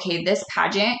I'm like, okay, this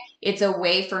pageant, it's a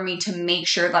way for me to make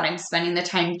sure that I'm spending the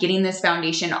time getting this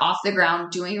foundation off the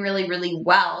ground, doing really, really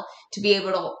well to be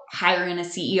able to hire in a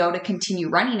CEO to continue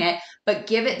running it, but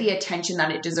give it the attention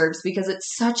that it deserves because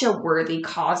it's such a worthy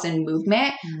cause and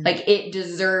movement. Like it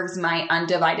deserves my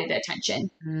undivided attention.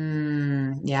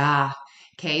 Yeah.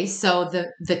 Okay. So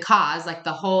the cause, like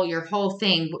your whole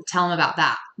thing, tell them about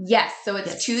that. Yes. So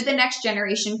it's To the Next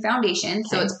Generation Foundation.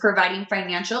 So it's providing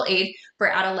financial aid for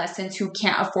adolescents who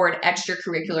can't afford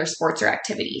extracurricular sports or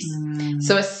activities.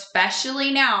 So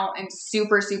especially now, I'm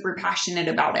super, super passionate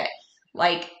about it.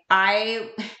 Like I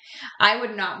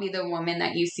would not be the woman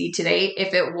that you see today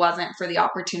if it wasn't for the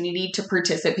opportunity to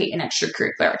participate in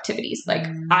extracurricular activities. Like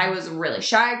I was really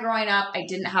shy growing up. I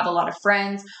didn't have a lot of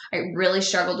friends. I really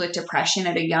struggled with depression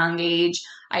at a young age.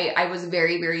 I was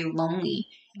very, very lonely.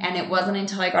 And it wasn't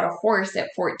until I got a horse at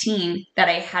 14 that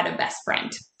I had a best friend.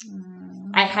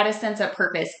 I had a sense of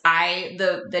purpose.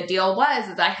 The deal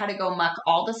was I had to go muck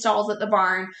all the stalls at the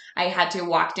barn. I had to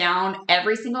walk down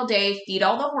every single day, feed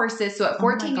all the horses. So at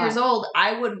 14 years old,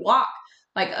 I would walk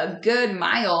like a good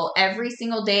mile every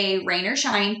single day, rain or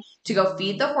shine, to go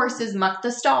feed the horses, muck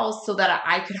the stalls so that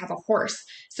I could have a horse.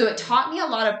 So it taught me a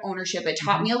lot of ownership. It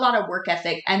taught me a lot of work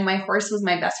ethic, and my horse was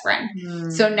my best friend.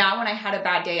 So now when I had a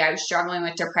bad day, I was struggling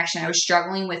with depression, I was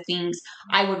struggling with things,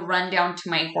 I would run down to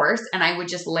my horse and I would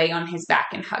just lay on his back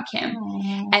and hug him.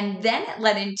 And then it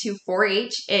led into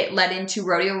 4-H. It led into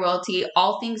rodeo royalty,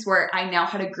 all things where I now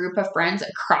had a group of friends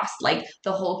across like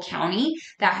the whole county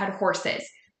that had horses,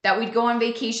 that we'd go on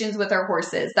vacations with our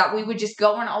horses, that we would just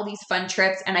go on all these fun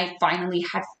trips. And I finally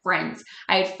had friends.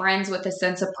 I had friends with a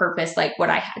sense of purpose, like what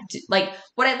I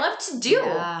love to do.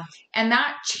 Yeah. And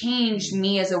that changed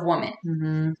me as a woman.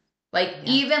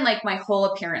 Even like my whole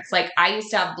appearance. Like I used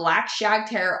to have black shagged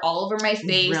hair all over my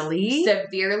face. Really?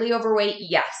 Severely overweight.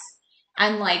 Yes.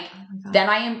 And like, then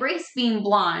I embraced being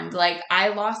blonde. Like I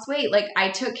lost weight. Like I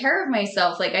took care of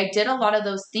myself. Like I did a lot of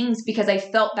those things because I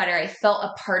felt better. I felt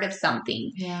a part of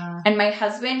something. Yeah. And my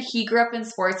husband, he grew up in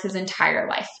sports his entire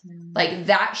life. Like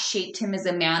that shaped him as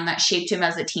a man, that shaped him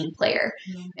as a team player.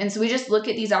 And so we just look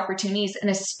at these opportunities, and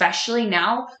especially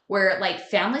now where like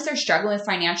families are struggling with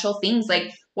financial things,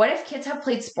 like what if kids have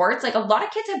played sports? Like a lot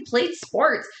of kids have played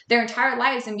sports their entire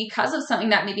lives, and because of something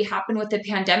that maybe happened with the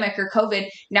pandemic or COVID,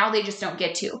 now they just don't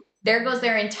get to. There goes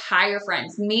their entire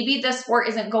friends. Maybe the sport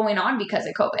isn't going on because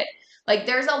of COVID. Like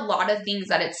there's a lot of things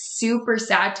that it's super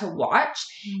sad to watch.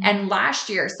 And last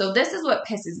year, so this is what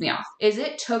pisses me off, is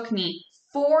it took me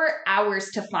 4 hours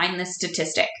to find this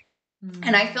statistic.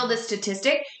 And I feel this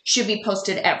statistic should be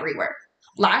posted everywhere.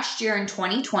 Last year in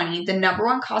 2020, the number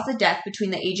one cause of death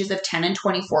between the ages of 10 and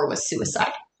 24 was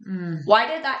suicide. Why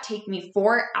did that take me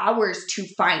 4 hours to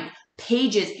find?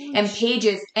 Pages and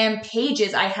pages and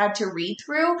pages I had to read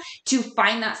through to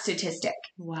find that statistic.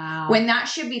 Wow. When that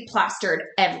should be plastered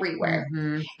everywhere.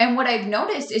 And what I've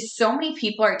noticed is so many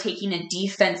people are taking a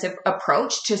defensive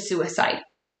approach to suicide.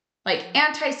 Like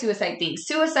anti-suicide things,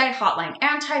 suicide hotline,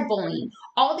 anti-bullying,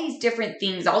 all these different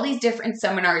things, all these different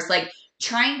seminars, like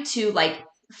trying to like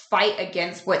fight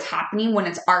against what's happening when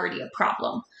it's already a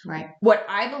problem. Right. What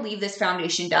I believe this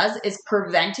foundation does is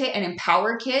prevent it and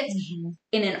empower kids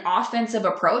in an offensive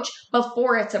approach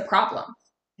before it's a problem.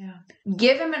 Yeah.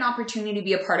 Give them an opportunity to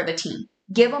be a part of a team.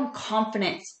 Give them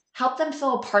confidence. Help them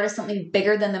feel a part of something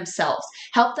bigger than themselves.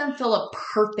 Help them feel a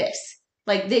purpose.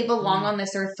 Like they belong on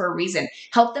this earth for a reason.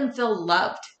 Help them feel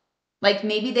loved. Like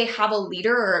maybe they have a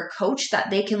leader or a coach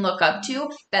that they can look up to,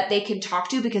 that they can talk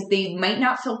to because they might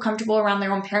not feel comfortable around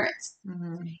their own parents.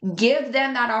 Give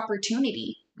them that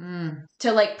opportunity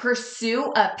to like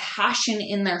pursue a passion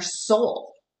in their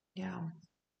soul. Yeah.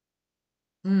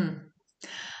 Oh,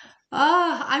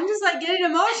 I'm just like getting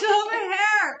emotional over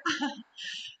here.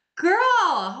 Girl,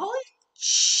 holy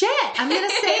shit. I'm going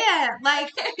to say it. Like,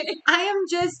 I am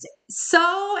just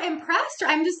so impressed.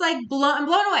 I'm just like, I'm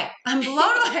blown away. I'm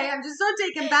blown away. I'm just so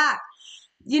taken back,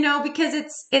 because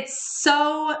it's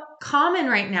so common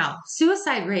right now,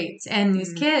 suicide rates and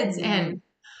these kids. And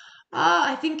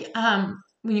I think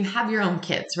when you have your own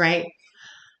kids, right?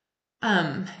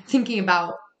 Thinking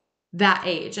about that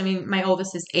age, I mean, my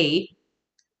oldest is 8,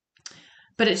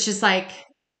 but it's just like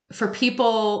for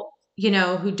people,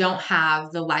 who don't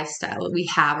have the lifestyle that we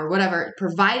have or whatever,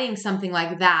 providing something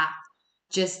like that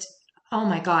just, oh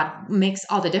my God, makes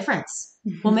all the difference.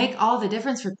 Will make all the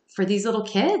difference for these little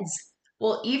kids.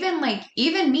 Well, even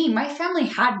me, my family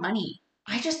had money.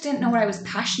 I just didn't know what I was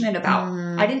passionate about.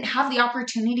 I didn't have the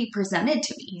opportunity presented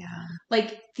to me. Yeah.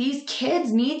 Like these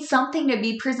kids need something to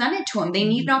be presented to them. They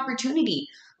need an opportunity.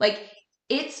 Like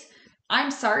I'm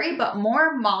sorry, but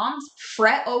more moms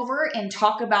fret over and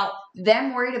talk about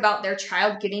them worried about their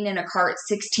child getting in a car at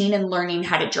 16 and learning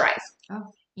how to drive. Oh.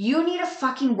 You need to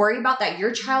fucking worry about that.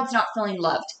 Your child's not feeling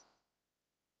loved.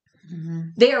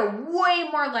 They are way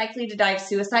more likely to die of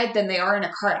suicide than they are in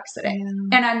a car accident.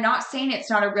 Yeah. And I'm not saying it's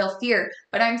not a real fear,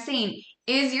 but I'm saying,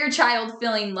 is your child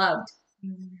feeling loved?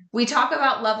 We talk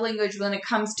about love language when it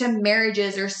comes to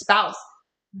marriages or spouse.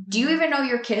 Do you even know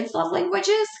your kids' love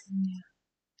languages?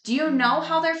 Do you know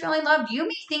how they're feeling loved? You may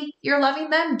think you're loving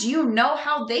them. Do you know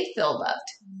how they feel loved?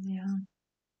 Yeah.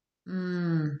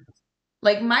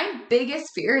 Like my biggest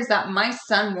fear is that my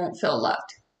son won't feel loved.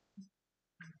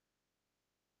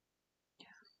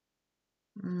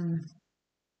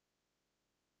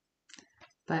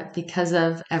 But because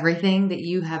of everything that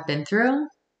you have been through,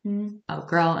 oh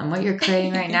girl, and what you're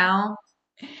creating right now,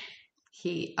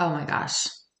 oh my gosh,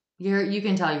 you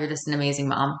can tell you're just an amazing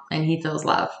mom, and he feels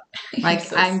love. Like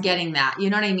so I'm getting that, you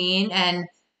know what I mean?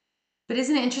 But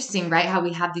isn't it interesting, right? How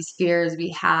we have these fears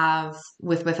we have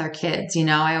with our kids.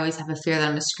 I always have a fear that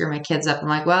I'm going to screw my kids up. I'm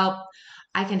like, well,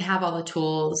 I can have all the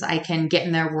tools. I can get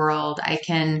in their world. I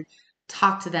can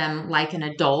talk to them like an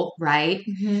adult, right?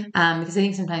 Because I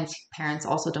think sometimes parents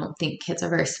also don't think kids are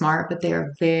very smart, but they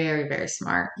are very, very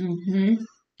smart.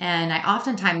 And I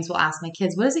oftentimes will ask my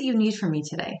kids, what is it you need from me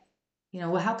today?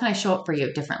 How can I show up for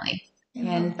you differently?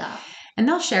 And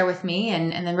they'll share with me.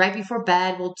 And then right before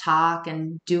bed, we'll talk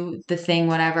and do the thing,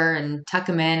 whatever, and tuck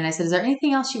them in. And I said, is there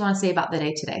anything else you want to say about the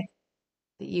day today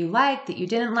that you liked, that you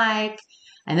didn't like?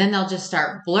 And then they'll just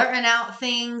start blurting out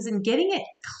things and getting it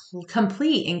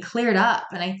complete and cleared up.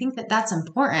 And I think that that's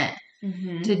important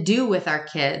to do with our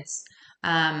kids.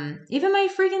 Even my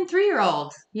freaking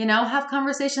 3-year-old, have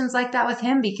conversations like that with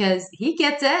him because he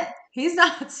gets it. He's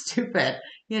not stupid,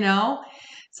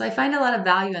 So I find a lot of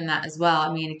value in that as well.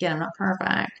 I mean, again, I'm not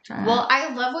perfect. Well,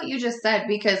 I love what you just said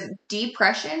because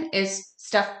depression is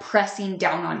stuff pressing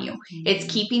down on you.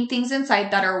 It's keeping things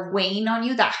inside that are weighing on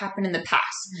you that happened in the past.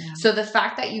 So the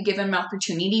fact that you give them an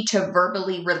opportunity to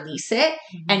verbally release it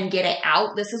and get it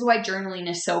out, this is why journaling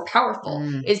is so powerful,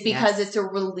 is because it's a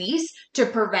release to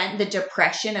prevent the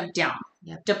depression of down.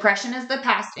 Depression is the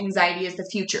past, anxiety is the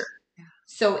future.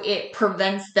 So it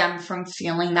prevents them from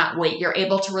feeling that weight. You're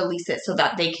able to release it so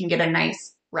that they can get a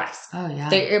nice rest. Oh, yeah.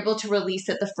 They're able to release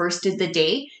it the first of the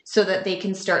day so that they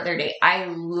can start their day. I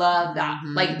love that.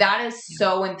 Like, that is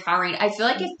so empowering. I feel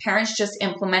like if parents just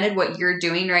implemented what you're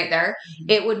doing right there,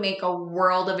 it would make a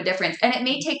world of a difference. And it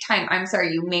may take time. I'm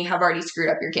sorry, you may have already screwed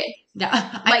up your kid.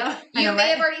 Yeah. You may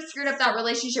have already screwed up that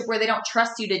relationship where they don't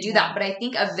trust you to do that. But I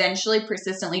think eventually,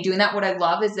 persistently doing that, what I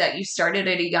love is that you started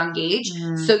at a young age.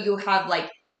 So you have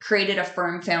created a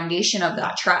firm foundation of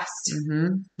that trust.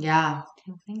 Yeah.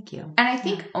 Thank you. And I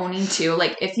think owning too,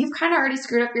 if you've kind of already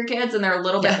screwed up your kids and they're a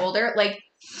little bit older,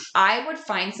 I would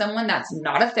find someone that's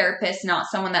not a therapist, not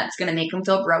someone that's going to make them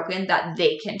feel broken, that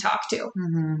they can talk to.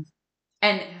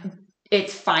 And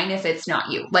it's fine if it's not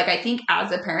you. I think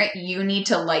as a parent, you need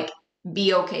to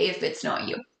be okay if it's not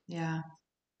you. Yeah.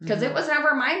 Because it was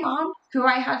never my mom who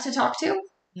I had to talk to.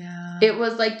 Yeah. It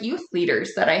was youth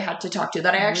leaders that I had to talk to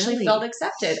that I actually felt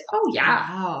accepted. Oh,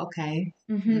 yeah. Wow. Okay.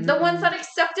 The ones that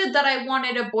accepted that I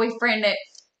wanted a boyfriend at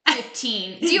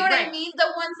 15. Do you know what I mean?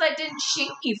 The ones that didn't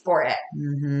shame me for it.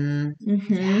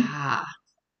 Yeah.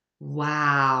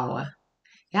 Wow.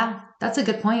 Yeah. That's a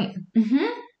good point.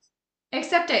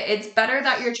 Accept it. It's better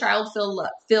that your child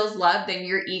feels loved than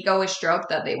your ego is stroked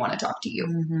that they want to talk to you.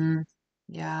 Mm-hmm.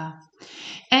 Yeah.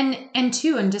 And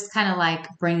too, and just kind of like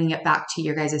bringing it back to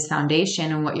your guys'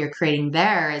 foundation and what you're creating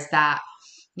there is that,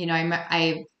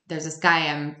 there's this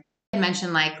guy, I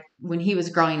mentioned like when he was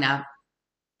growing up,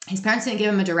 his parents didn't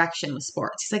give him a direction with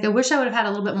sports. He's like, I wish I would have had a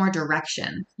little bit more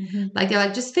direction. Mm-hmm. Like they're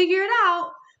like, just figure it out.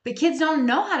 But kids don't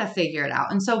know how to figure it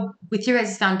out. And so with your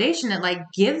guys' foundation, it like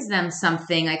gives them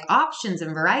something like options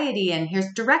and variety and here's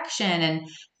direction. And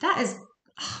that is,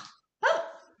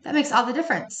 that makes all the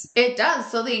difference. It does.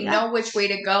 So they know which way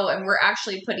to go. And we're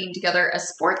actually putting together a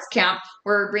sports camp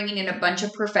where we're bringing in a bunch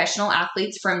of professional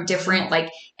athletes from different like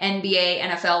NBA,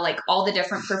 NFL, like all the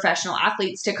different professional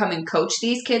athletes to come and coach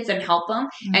these kids and help them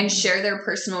and share their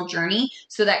personal journey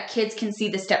so that kids can see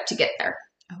the step to get there.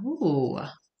 Oh.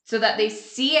 So that they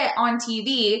see it on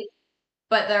TV,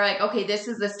 but they're like, okay, this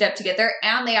is the step to get there.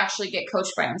 And they actually get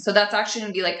coached by them. So that's actually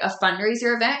going to be like a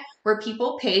fundraiser event where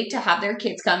people pay to have their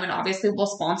kids come. And obviously we'll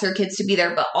sponsor kids to be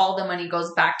there, but all the money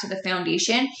goes back to the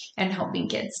foundation and helping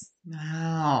kids.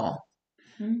 Wow.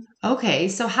 Mm-hmm. Okay.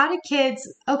 So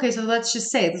so let's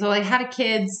just say, like how do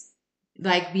kids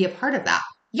like be a part of that?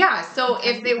 Yeah. So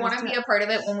if they want to be a part of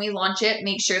it, when we launch it,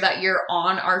 make sure that you're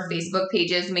on our Facebook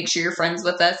pages. Make sure you're friends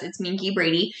with us. It's Minky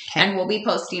Brady. Okay. And we'll be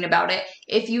posting about it.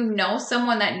 If you know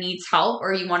someone that needs help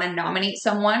or you want to nominate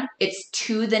someone, it's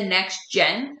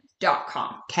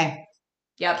tothenextgen.com. Okay.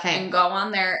 Yep. Okay. And go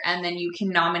on there and then you can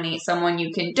nominate someone.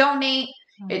 You can donate.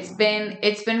 It's been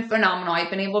phenomenal. I've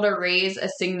been able to raise a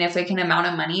significant amount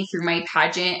of money through my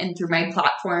pageant and through my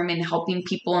platform and helping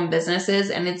people and businesses.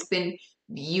 And it's been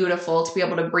beautiful to be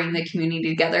able to bring the community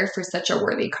together for such a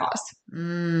worthy cause.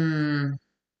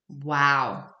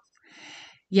 Wow.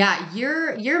 Yeah,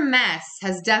 your mess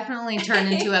has definitely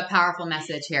turned into a powerful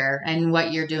message here and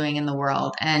what you're doing in the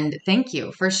world. And thank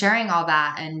you for sharing all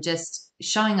that and just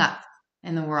showing up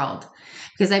in the world,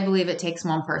 because I believe it takes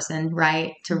one person,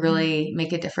 right, to really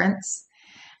make a difference.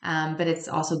 But it's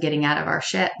also getting out of our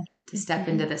shit to step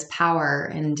into this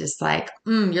power and just like,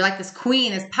 you're like this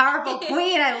queen, this powerful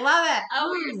queen. I love it.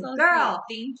 Oh, you're so girl.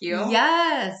 Sweet. Thank you.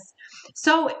 Yes.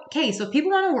 So, okay. So if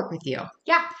people want to work with you.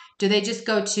 Yeah. Do they just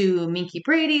go to Minky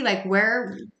Brady? Like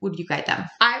where would you guide them?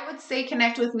 I would say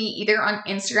connect with me either on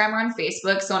Instagram or on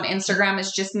Facebook. So on Instagram,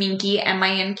 it's just Minky,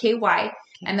 Minky.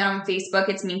 And then on Facebook,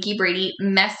 it's Minky Brady.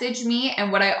 Message me.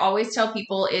 And what I always tell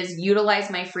people is utilize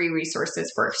my free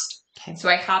resources first. Okay. So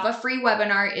I have a free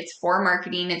webinar. It's for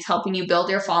marketing. It's helping you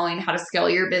build your following, how to scale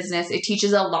your business. It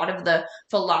teaches a lot of the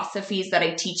philosophies that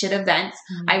I teach at events.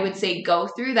 I would say go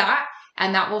through that.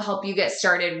 And that will help you get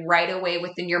started right away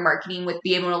within your marketing, with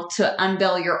being able to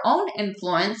unveil your own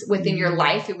influence within your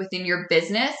life and within your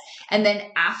business. And then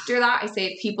after that, I say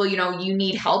if people, you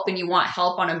need help and you want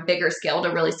help on a bigger scale to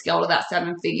really scale to that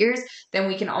 7 figures, then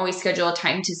we can always schedule a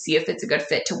time to see if it's a good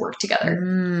fit to work together.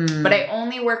 But I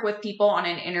only work with people on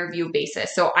an interview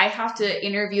basis. So I have to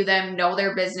interview them, know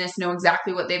their business, know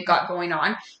exactly what they've got going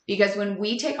on. Because when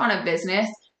we take on a business,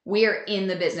 we are in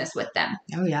the business with them.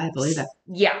 Oh yeah, I believe it.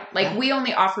 Yeah. We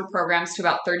only offer programs to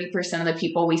about 30% of the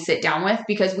people we sit down with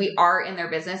because we are in their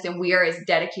business and we are as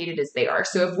dedicated as they are.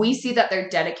 So if we see that they're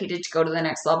dedicated to go to the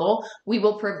next level, we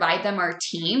will provide them our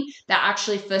team that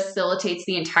actually facilitates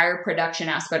the entire production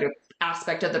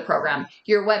aspect of the program.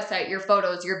 Your website, your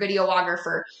photos, your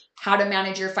videographer, how to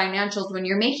manage your financials when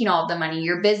you're making all of the money,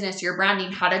 your business, your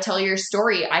branding, how to tell your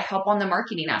story. I help on the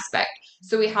marketing aspect.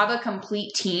 So we have a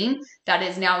complete team that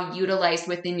is now utilized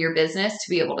within your business to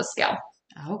be able to scale.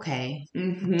 Okay.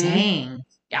 Dang.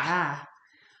 Yeah.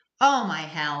 Oh my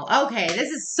hell. Okay. This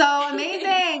is so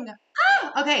amazing.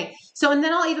 Okay. So, and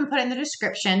then I'll even put in the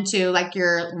description to like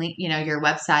your link, your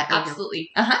website. Or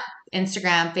Absolutely. Your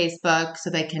Instagram, Facebook,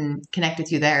 so they can connect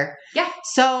with you there. Yeah.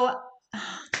 So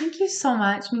thank you so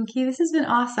much, Minky. This has been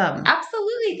awesome.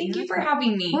 Absolutely. Thank you for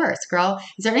having me. Of course, girl.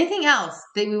 Is there anything else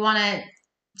that we want to,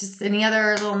 just any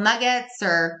other little nuggets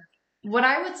or? What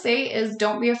I would say is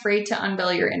don't be afraid to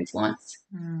unveil your influence.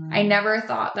 I never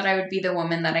thought that I would be the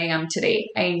woman that I am today.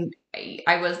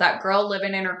 I was that girl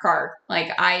living in her car. Like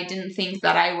I didn't think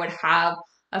that I would have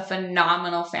a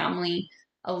phenomenal family,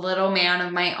 a little man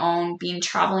of my own,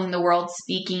 traveling the world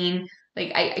speaking.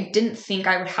 Like I didn't think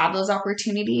I would have those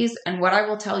opportunities. And what I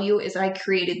will tell you is I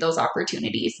created those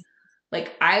opportunities.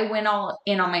 Like I went all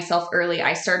in on myself early.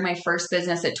 I started my first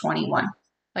business at 21.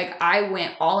 Like I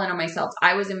went all in on myself.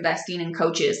 I was investing in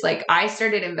coaches. Like I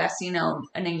started investing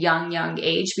in a young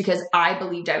age because I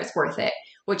believed I was worth it,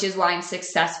 which is why I'm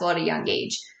successful at a young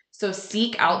age. So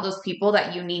seek out those people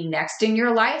that you need next in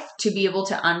your life to be able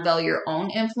to unveil your own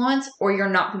influence, or you're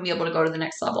not going to be able to go to the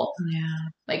next level. Yeah.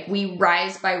 Like we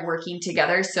rise by working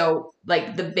together. So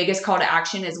like the biggest call to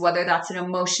action is whether that's an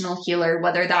emotional healer,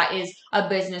 whether that is a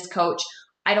business coach.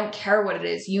 I don't care what it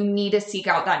is. You need to seek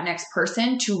out that next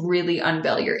person to really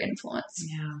unveil your influence.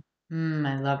 Yeah.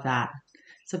 I love that.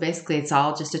 So basically it's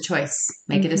all just a choice.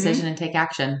 Make a decision and take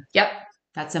action. Yep.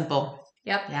 That's simple.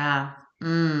 Yep. Yeah.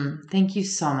 Thank you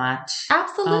so much.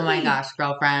 Absolutely. Oh my gosh,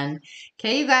 girlfriend.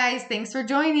 Okay, you guys, thanks for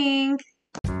joining.